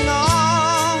living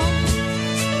on.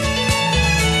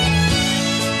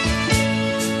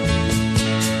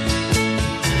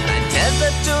 I'm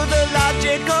tethered to the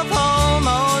logic of